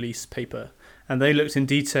DR2 release paper, and they looked in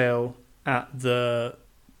detail at the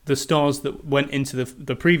stars that went into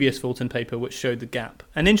the previous Fulton paper, which showed the gap.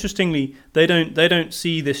 And interestingly, they don't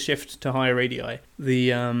see this shift to higher radii.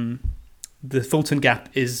 The Fulton gap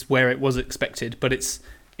is where it was expected, but it's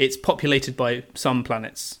populated by some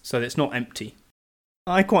planets, so it's not empty.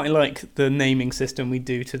 I quite like the naming system we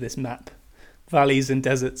do to this map. Valleys and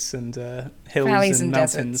deserts and hills and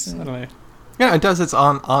mountains. I don't know. Yeah, and deserts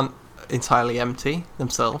aren't entirely empty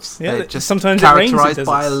themselves. Yeah, they're just sometimes characterized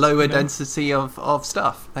by a lower density of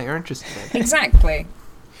stuff that you're interested in. Exactly.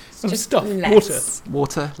 Just stuff. Less.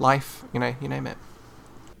 Water, life, you name it.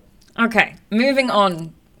 Okay, moving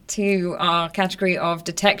on to our category of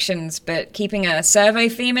detections, but keeping a survey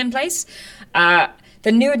theme in place.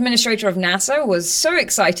 The new administrator of NASA was so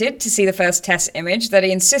excited to see the first test image that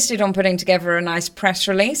he insisted on putting together a nice press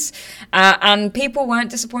release, and people weren't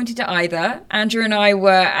disappointed either. Andrew and I were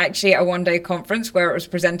actually at a one-day conference where it was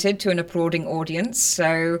presented to an applauding audience,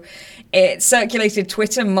 so it circulated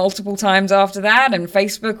Twitter multiple times after that, and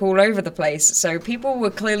Facebook all over the place, so people were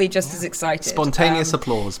clearly just as excited. Spontaneous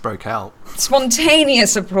applause broke out.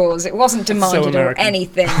 Spontaneous applause. It wasn't demanded or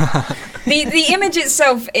anything. The image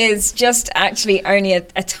itself is just actually only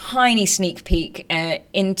a tiny sneak peek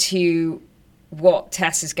into what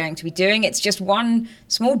TESS is going to be doing. It's just one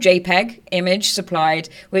small JPEG image supplied,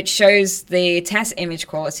 which shows the TESS image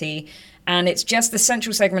quality, and it's just the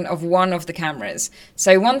central segment of one of the cameras.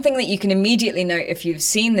 So one thing that you can immediately note if you've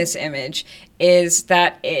seen this image is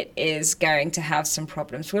that it is going to have some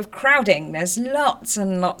problems with crowding. There's lots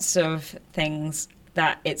and lots of things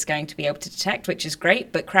that it's going to be able to detect, which is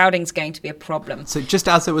great, but crowding's going to be a problem. So just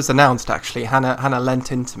as it was announced, actually, Hannah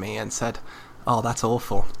leant into me and said, "Oh, that's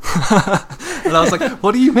awful." And I was like,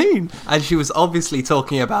 "What do you mean?" And she was obviously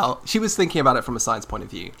thinking about it from a science point of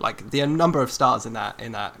view. Like, the number of stars in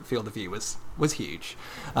that field of view was huge.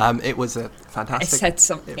 It was a fantastic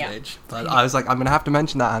image. But I was like, I'm going to have to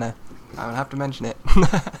mention that, Hannah. I'm going to have to mention it.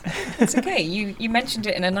 It's okay. You mentioned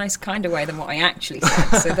it in a nice, kinder way than what I actually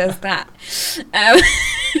said, so there's that.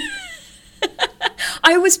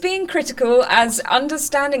 I was being critical as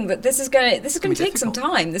understanding that this is going to take some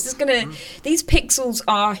time. This is going to these pixels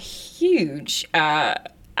are huge.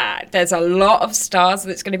 There's a lot of stars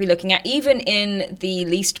that it's going to be looking at, even in the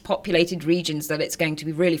least populated regions that it's going to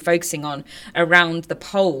be really focusing on around the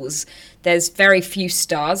poles. There's very few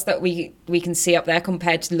stars that we can see up there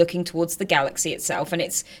compared to looking towards the galaxy itself. And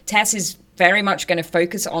TESS is very much going to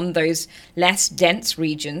focus on those less dense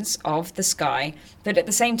regions of the sky. But at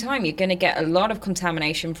the same time, you're going to get a lot of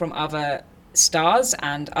contamination from other stars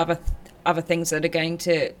and other things that are going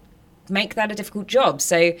to make that a difficult job.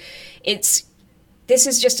 So this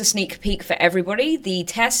is just a sneak peek for everybody. The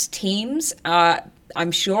TESS teams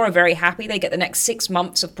I'm sure are very happy. They get the next 6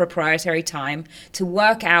 months of proprietary time to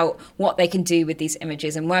work out what they can do with these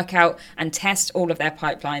images and work out and test all of their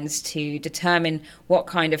pipelines to determine what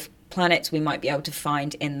kind of planets we might be able to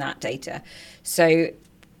find in that data. So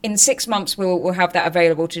in 6 months, we'll have that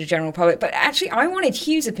available to the general public. But actually, I wanted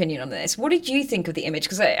Hugh's opinion on this. What did you think of the image?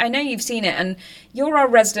 Because I know you've seen it, and you're our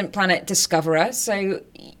resident planet discoverer, so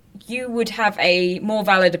you would have a more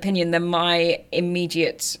valid opinion than my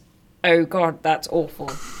immediate, oh God, that's awful.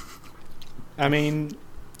 I mean,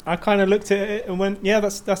 I kind of looked at it and went, yeah,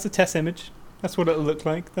 that's the TESS image. That's what it'll look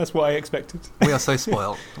like. That's what I expected. We are so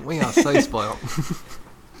spoiled. We are so spoiled.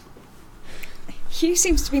 Hugh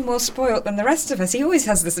seems to be more spoilt than the rest of us. He always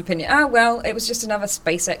has this opinion. Oh, well, it was just another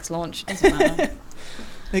SpaceX launch. Doesn't matter.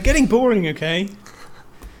 They're getting boring, okay?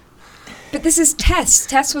 But this is TESS.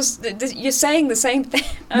 TESS was... You're saying the same thing.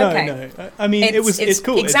 Okay. No. I mean, it's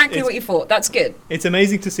cool. Exactly what you thought. That's good. It's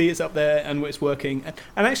amazing to see it's up there and it's working.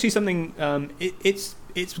 And actually something... It's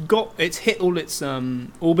hit all its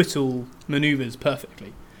orbital maneuvers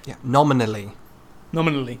perfectly. Yeah, nominally.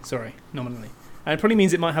 Nominally. And it probably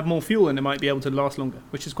means it might have more fuel and it might be able to last longer,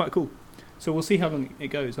 which is quite cool. So we'll see how long it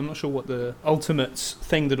goes. I'm not sure what the ultimate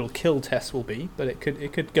thing that'll kill TESS will be, but it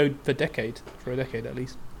could go for a decade at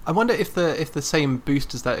least. I wonder if the same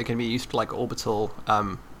boosters that are going to be used for like orbital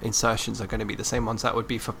insertions are going to be the same ones that would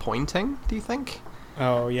be for pointing. Do you think?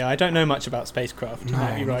 Oh yeah, I don't know much about spacecraft. You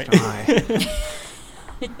might be right.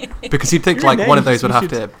 Because you'd think like one of those would have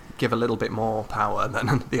to give a little bit more power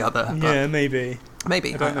than the other. Yeah, maybe. I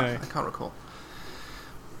don't know. I can't recall.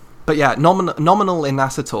 But yeah, nominal in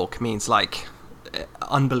NASA talk means like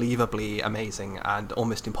unbelievably amazing and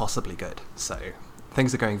almost impossibly good. So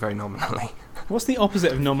things are going very nominally. What's the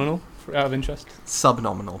opposite of nominal, out of interest?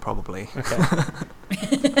 Subnominal, probably. Okay.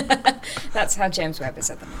 That's how James Webb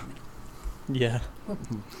is at the moment. Yeah. We'll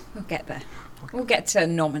get there. We'll get to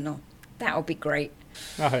nominal. That'll be great.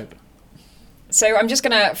 I hope. So I'm just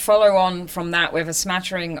going to follow on from that with a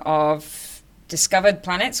smattering of discovered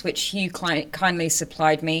planets, which Hugh kindly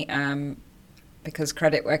supplied me because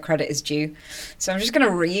credit where credit is due. So I'm just going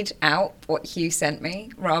to read out what Hugh sent me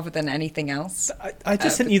rather than anything else. I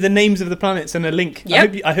just sent you the names of the planets and a link.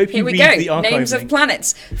 Yep. I hope you read the archive Names link. of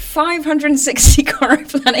planets. 560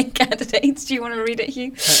 planet candidates. Do you want to read it,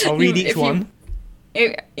 Hugh? I'll read each one.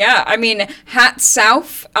 Yeah, I mean, Hat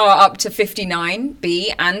South are up to 59,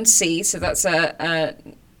 B and C, so that's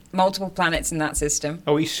multiple planets in that system.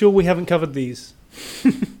 Are we sure we haven't covered these?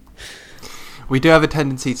 We do have a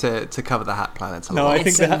tendency to cover the hat planets a lot.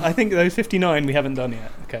 I think those 59 we haven't done yet.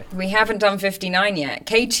 Okay. We haven't done 59 yet.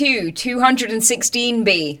 K2,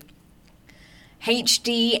 216b.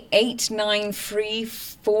 HD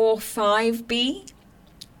 89345b.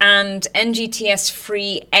 And NGTS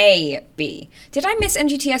 3AB. Did I miss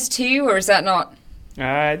NGTS 2 or is that not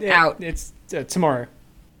out? It's tomorrow.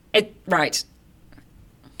 Right.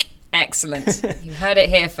 Excellent. You heard it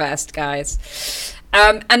here first, guys.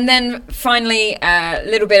 And then finally, a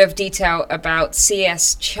little bit of detail about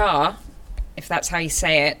CS Char, if that's how you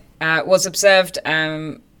say it, was observed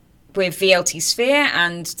with VLT Sphere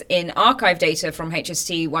and in archive data from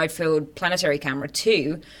HST Wide Field Planetary Camera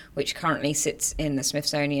 2, which currently sits in the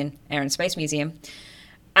Smithsonian Air and Space Museum.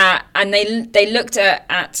 And they looked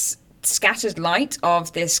at scattered light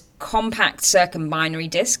of this compact circumbinary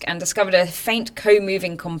disk and discovered a faint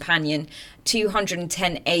co-moving companion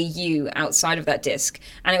 210 AU outside of that disk,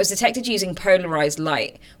 and it was detected using polarized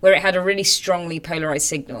light where it had a really strongly polarized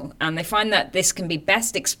signal. And they find that this can be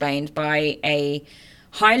best explained by a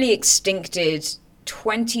highly extincted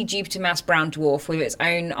 20 Jupiter mass brown dwarf with its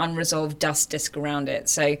own unresolved dust disk around it.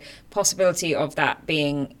 So possibility of that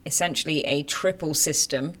being essentially a triple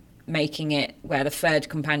system, making it where the third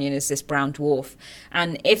companion is this brown dwarf.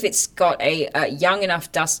 And if it's got a young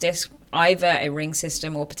enough dust disk, either a ring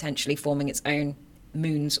system or potentially forming its own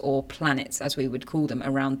moons or planets, as we would call them,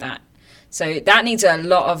 around that. So that needs a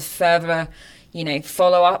lot of further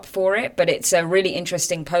follow up for it, but it's a really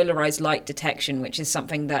interesting polarized light detection, which is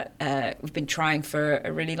something that we've been trying for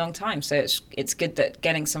a really long time. So it's good that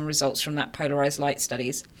getting some results from that polarized light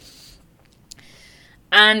studies.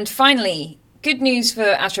 And finally, good news for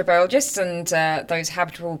astrobiologists and those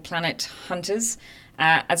habitable planet hunters,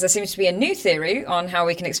 as there seems to be a new theory on how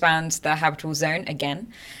we can expand the habitable zone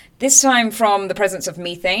again. This time from the presence of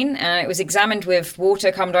methane. It was examined with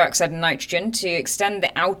water, carbon dioxide and nitrogen to extend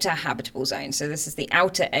the outer habitable zone. So this is the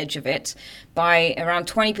outer edge of it by around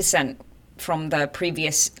 20% from the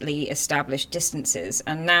previously established distances.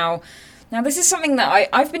 And now this is something that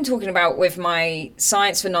I've been talking about with my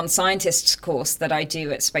Science for Non-Scientists course that I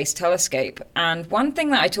do at Space Telescope. And one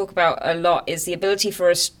thing that I talk about a lot is the ability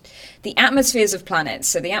for the atmospheres of planets,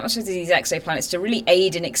 so the atmospheres of these exoplanets, to really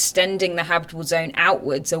aid in extending the habitable zone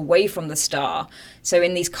outwards away from the star. So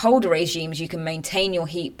in these colder regimes, you can maintain your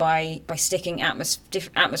heat by sticking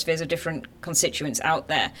atmospheres of different constituents out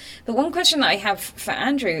there. But one question that I have for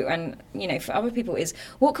Andrew and for other people is,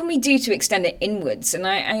 what can we do to extend it inwards? And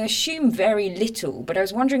I assume very little, but I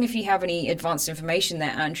was wondering if you have any advanced information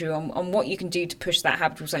there, Andrew, on what you can do to push that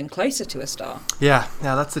habitable zone closer to a star. Yeah,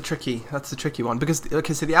 that's the tricky one, because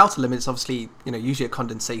so the outer limit is obviously usually a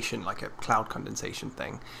condensation, like a cloud condensation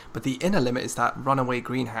thing, but the inner limit is that runaway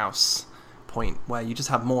greenhouse point where you just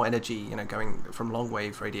have more energy going from long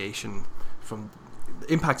wave radiation from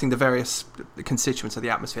impacting the various constituents of the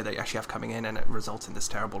atmosphere that you actually have coming in, and it results in this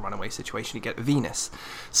terrible runaway situation. You get Venus.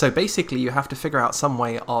 So basically you have to figure out some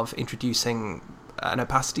way of introducing an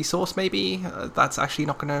opacity source, maybe that's actually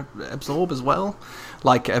not going to absorb as well,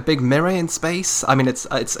 like a big mirror in space. I mean,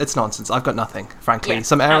 it's nonsense. I've got nothing, frankly. Yeah,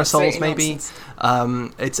 some aerosols, maybe.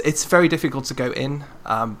 Nonsense. It's very difficult to go in,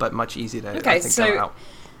 but much easier to go out.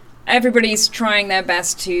 Everybody's trying their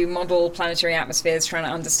best to model planetary atmospheres, trying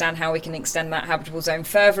to understand how we can extend that habitable zone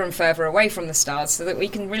further and further away from the stars, so that we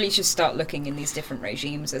can really just start looking in these different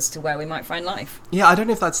regimes as to where we might find life. Yeah, I don't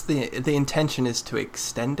know if that's the intention is to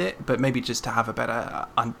extend it, but maybe just to have a better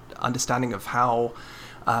understanding of how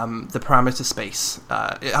the parameter space,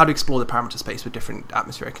 how to explore the parameter space with different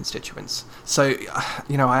atmospheric constituents. So,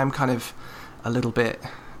 I am kind of a little bit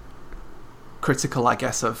critical, I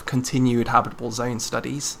guess, of continued habitable zone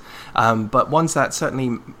studies, but ones that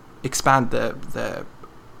certainly expand the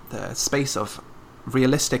space of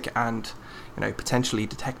realistic and potentially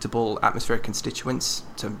detectable atmospheric constituents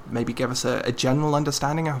to maybe give us a general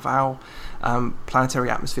understanding of how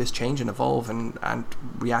planetary atmospheres change and evolve and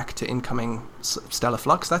react to incoming stellar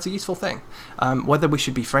flux. That's a useful thing. Whether we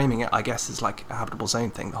should be framing it, I guess, as like a habitable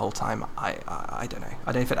zone thing the whole time, I don't know.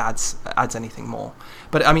 I don't know if it adds anything more.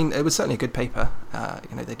 But I mean, it was certainly a good paper.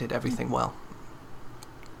 They did everything well.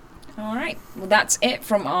 All right. Well, that's it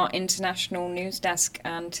from our international news desk.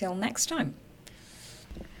 Until next time.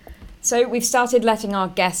 So we've started letting our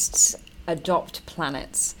guests adopt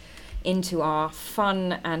planets into our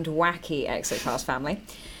fun and wacky Exocast family,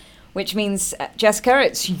 which means, Jessica,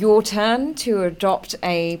 it's your turn to adopt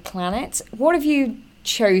a planet. What have you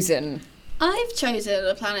chosen? I've chosen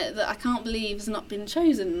a planet that I can't believe has not been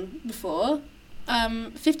chosen before.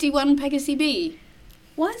 51 Pegasi B.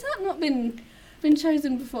 Why has that not been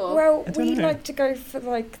chosen before? Well, we like to go for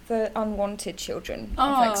the unwanted children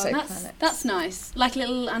of exoplanets. That's nice. Like a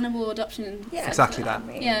little animal adoption. Yeah, exactly that.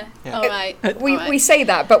 Yeah. All right. We say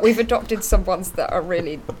that, but we've adopted some ones that are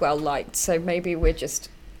really well liked. So maybe we're just,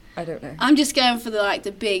 I don't know. I'm just going for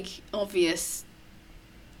the big obvious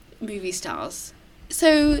movie stars.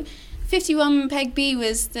 So 51 Peg B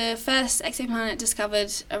was the first exoplanet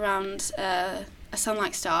discovered around a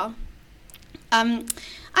sun-like star.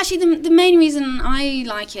 Actually, the main reason I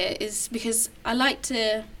like it is because I like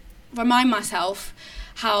to remind myself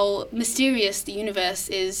how mysterious the universe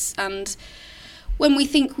is, and when we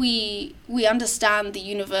think we understand the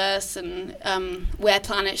universe and where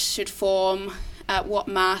planets should form, at what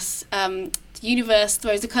mass, the universe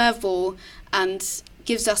throws a curveball and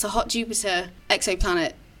gives us a hot Jupiter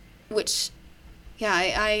exoplanet, which,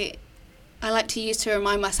 I like to use to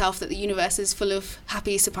remind myself that the universe is full of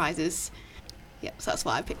happy surprises. Yep, so that's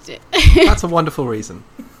why I picked it. That's a wonderful reason.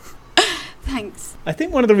 Thanks. I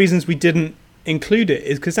think one of the reasons we didn't include it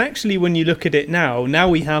is because actually when you look at it now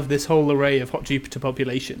we have this whole array of hot Jupiter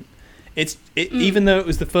population. Even though it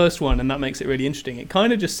was the first one, and that makes it really interesting, it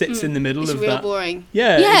kind of just sits in the middle of that. It's real boring.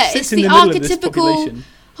 Yeah, it sits in the middle of this population.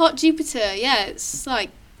 Hot Jupiter, it's like,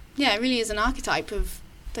 it really is an archetype of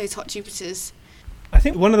those hot Jupiters. I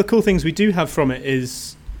think one of the cool things we do have from it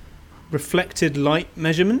is reflected light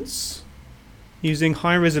measurements. Using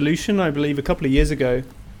high resolution, I believe a couple of years ago,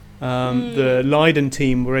 the Leiden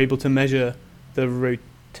team were able to measure the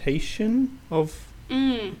rotation of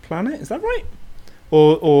the planet. Is that right?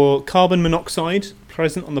 or carbon monoxide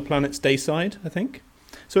present on the planet's day side, I think.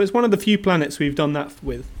 So it's one of the few planets we've done that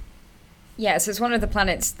with. Yeah, so it's one of the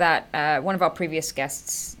planets that one of our previous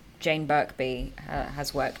guests, Jane Birkby,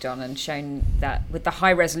 has worked on and shown that with the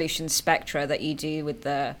high-resolution spectra that you do with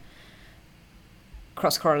the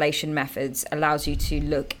cross-correlation methods allows you to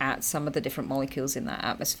look at some of the different molecules in that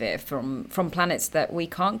atmosphere from planets that we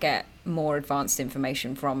can't get more advanced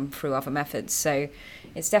information from through other methods. So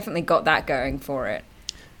it's definitely got that going for it.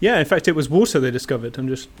 Yeah, in fact, it was water they discovered. I'm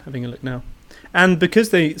just having a look now. And because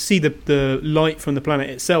they see the light from the planet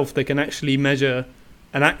itself, they can actually measure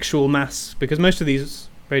an actual mass. Because most of these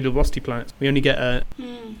radial velocity planets, we only get a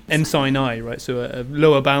m sin I, right? So a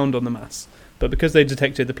lower bound on the mass. But because they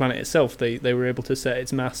detected the planet itself, they were able to set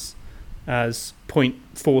its mass as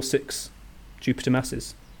 0.46 Jupiter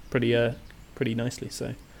masses pretty nicely.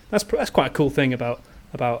 So that's quite a cool thing about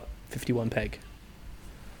 51 Peg.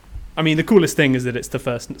 I mean, the coolest thing is that it's the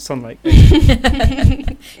first sunlight.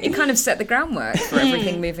 It kind of set the groundwork for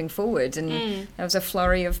everything moving forward, and there was a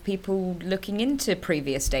flurry of people looking into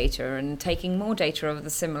previous data and taking more data of the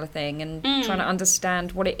similar thing and trying to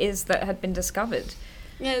understand what it is that had been discovered.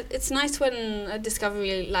 Yeah, it's nice when a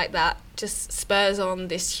discovery like that just spurs on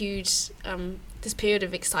this huge, this period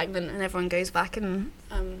of excitement, and everyone goes back and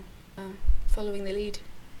following the lead.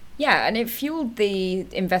 Yeah, and it fueled the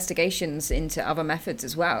investigations into other methods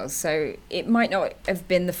as well. So it might not have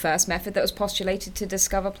been the first method that was postulated to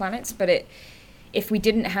discover planets, but if we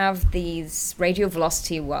didn't have these radial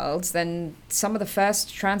velocity worlds, then some of the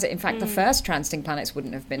first transit, in fact, the first transiting planets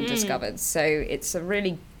wouldn't have been discovered. So it's a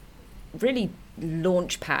really, really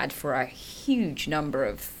launch pad for a huge number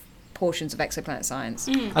of portions of exoplanet science.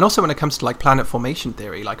 And also when it comes to like planet formation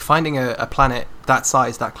theory, like finding a planet that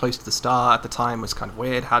size, that close to the star at the time was kind of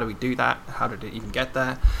weird. How do we do that? How did it even get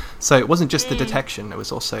there? So it wasn't just the detection, it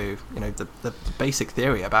was also, the basic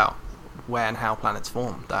theory about where and how planets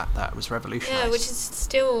form that was revolutionized. Yeah, which is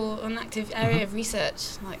still an active area of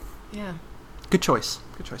research. Good choice,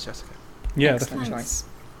 Jessica. Yeah, Excellent definitely. choice.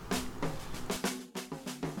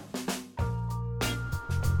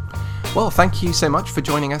 Well, thank you so much for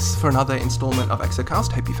joining us for another installment of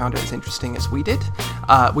Exocast. Hope you found it as interesting as we did.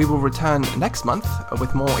 We will return next month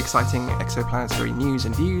with more exciting exoplanetary news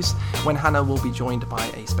and views when Hannah will be joined by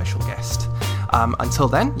a special guest. Until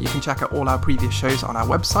then, you can check out all our previous shows on our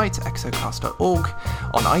website, exocast.org,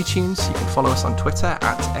 on iTunes. You can follow us on Twitter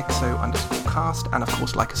at exo_cast, and of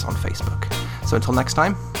course like us on Facebook. So until next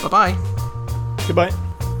time, bye-bye. Goodbye.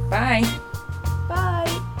 Bye. Bye.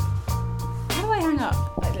 How do I hang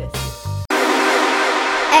up like this?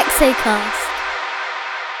 Exocast.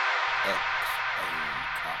 Yeah.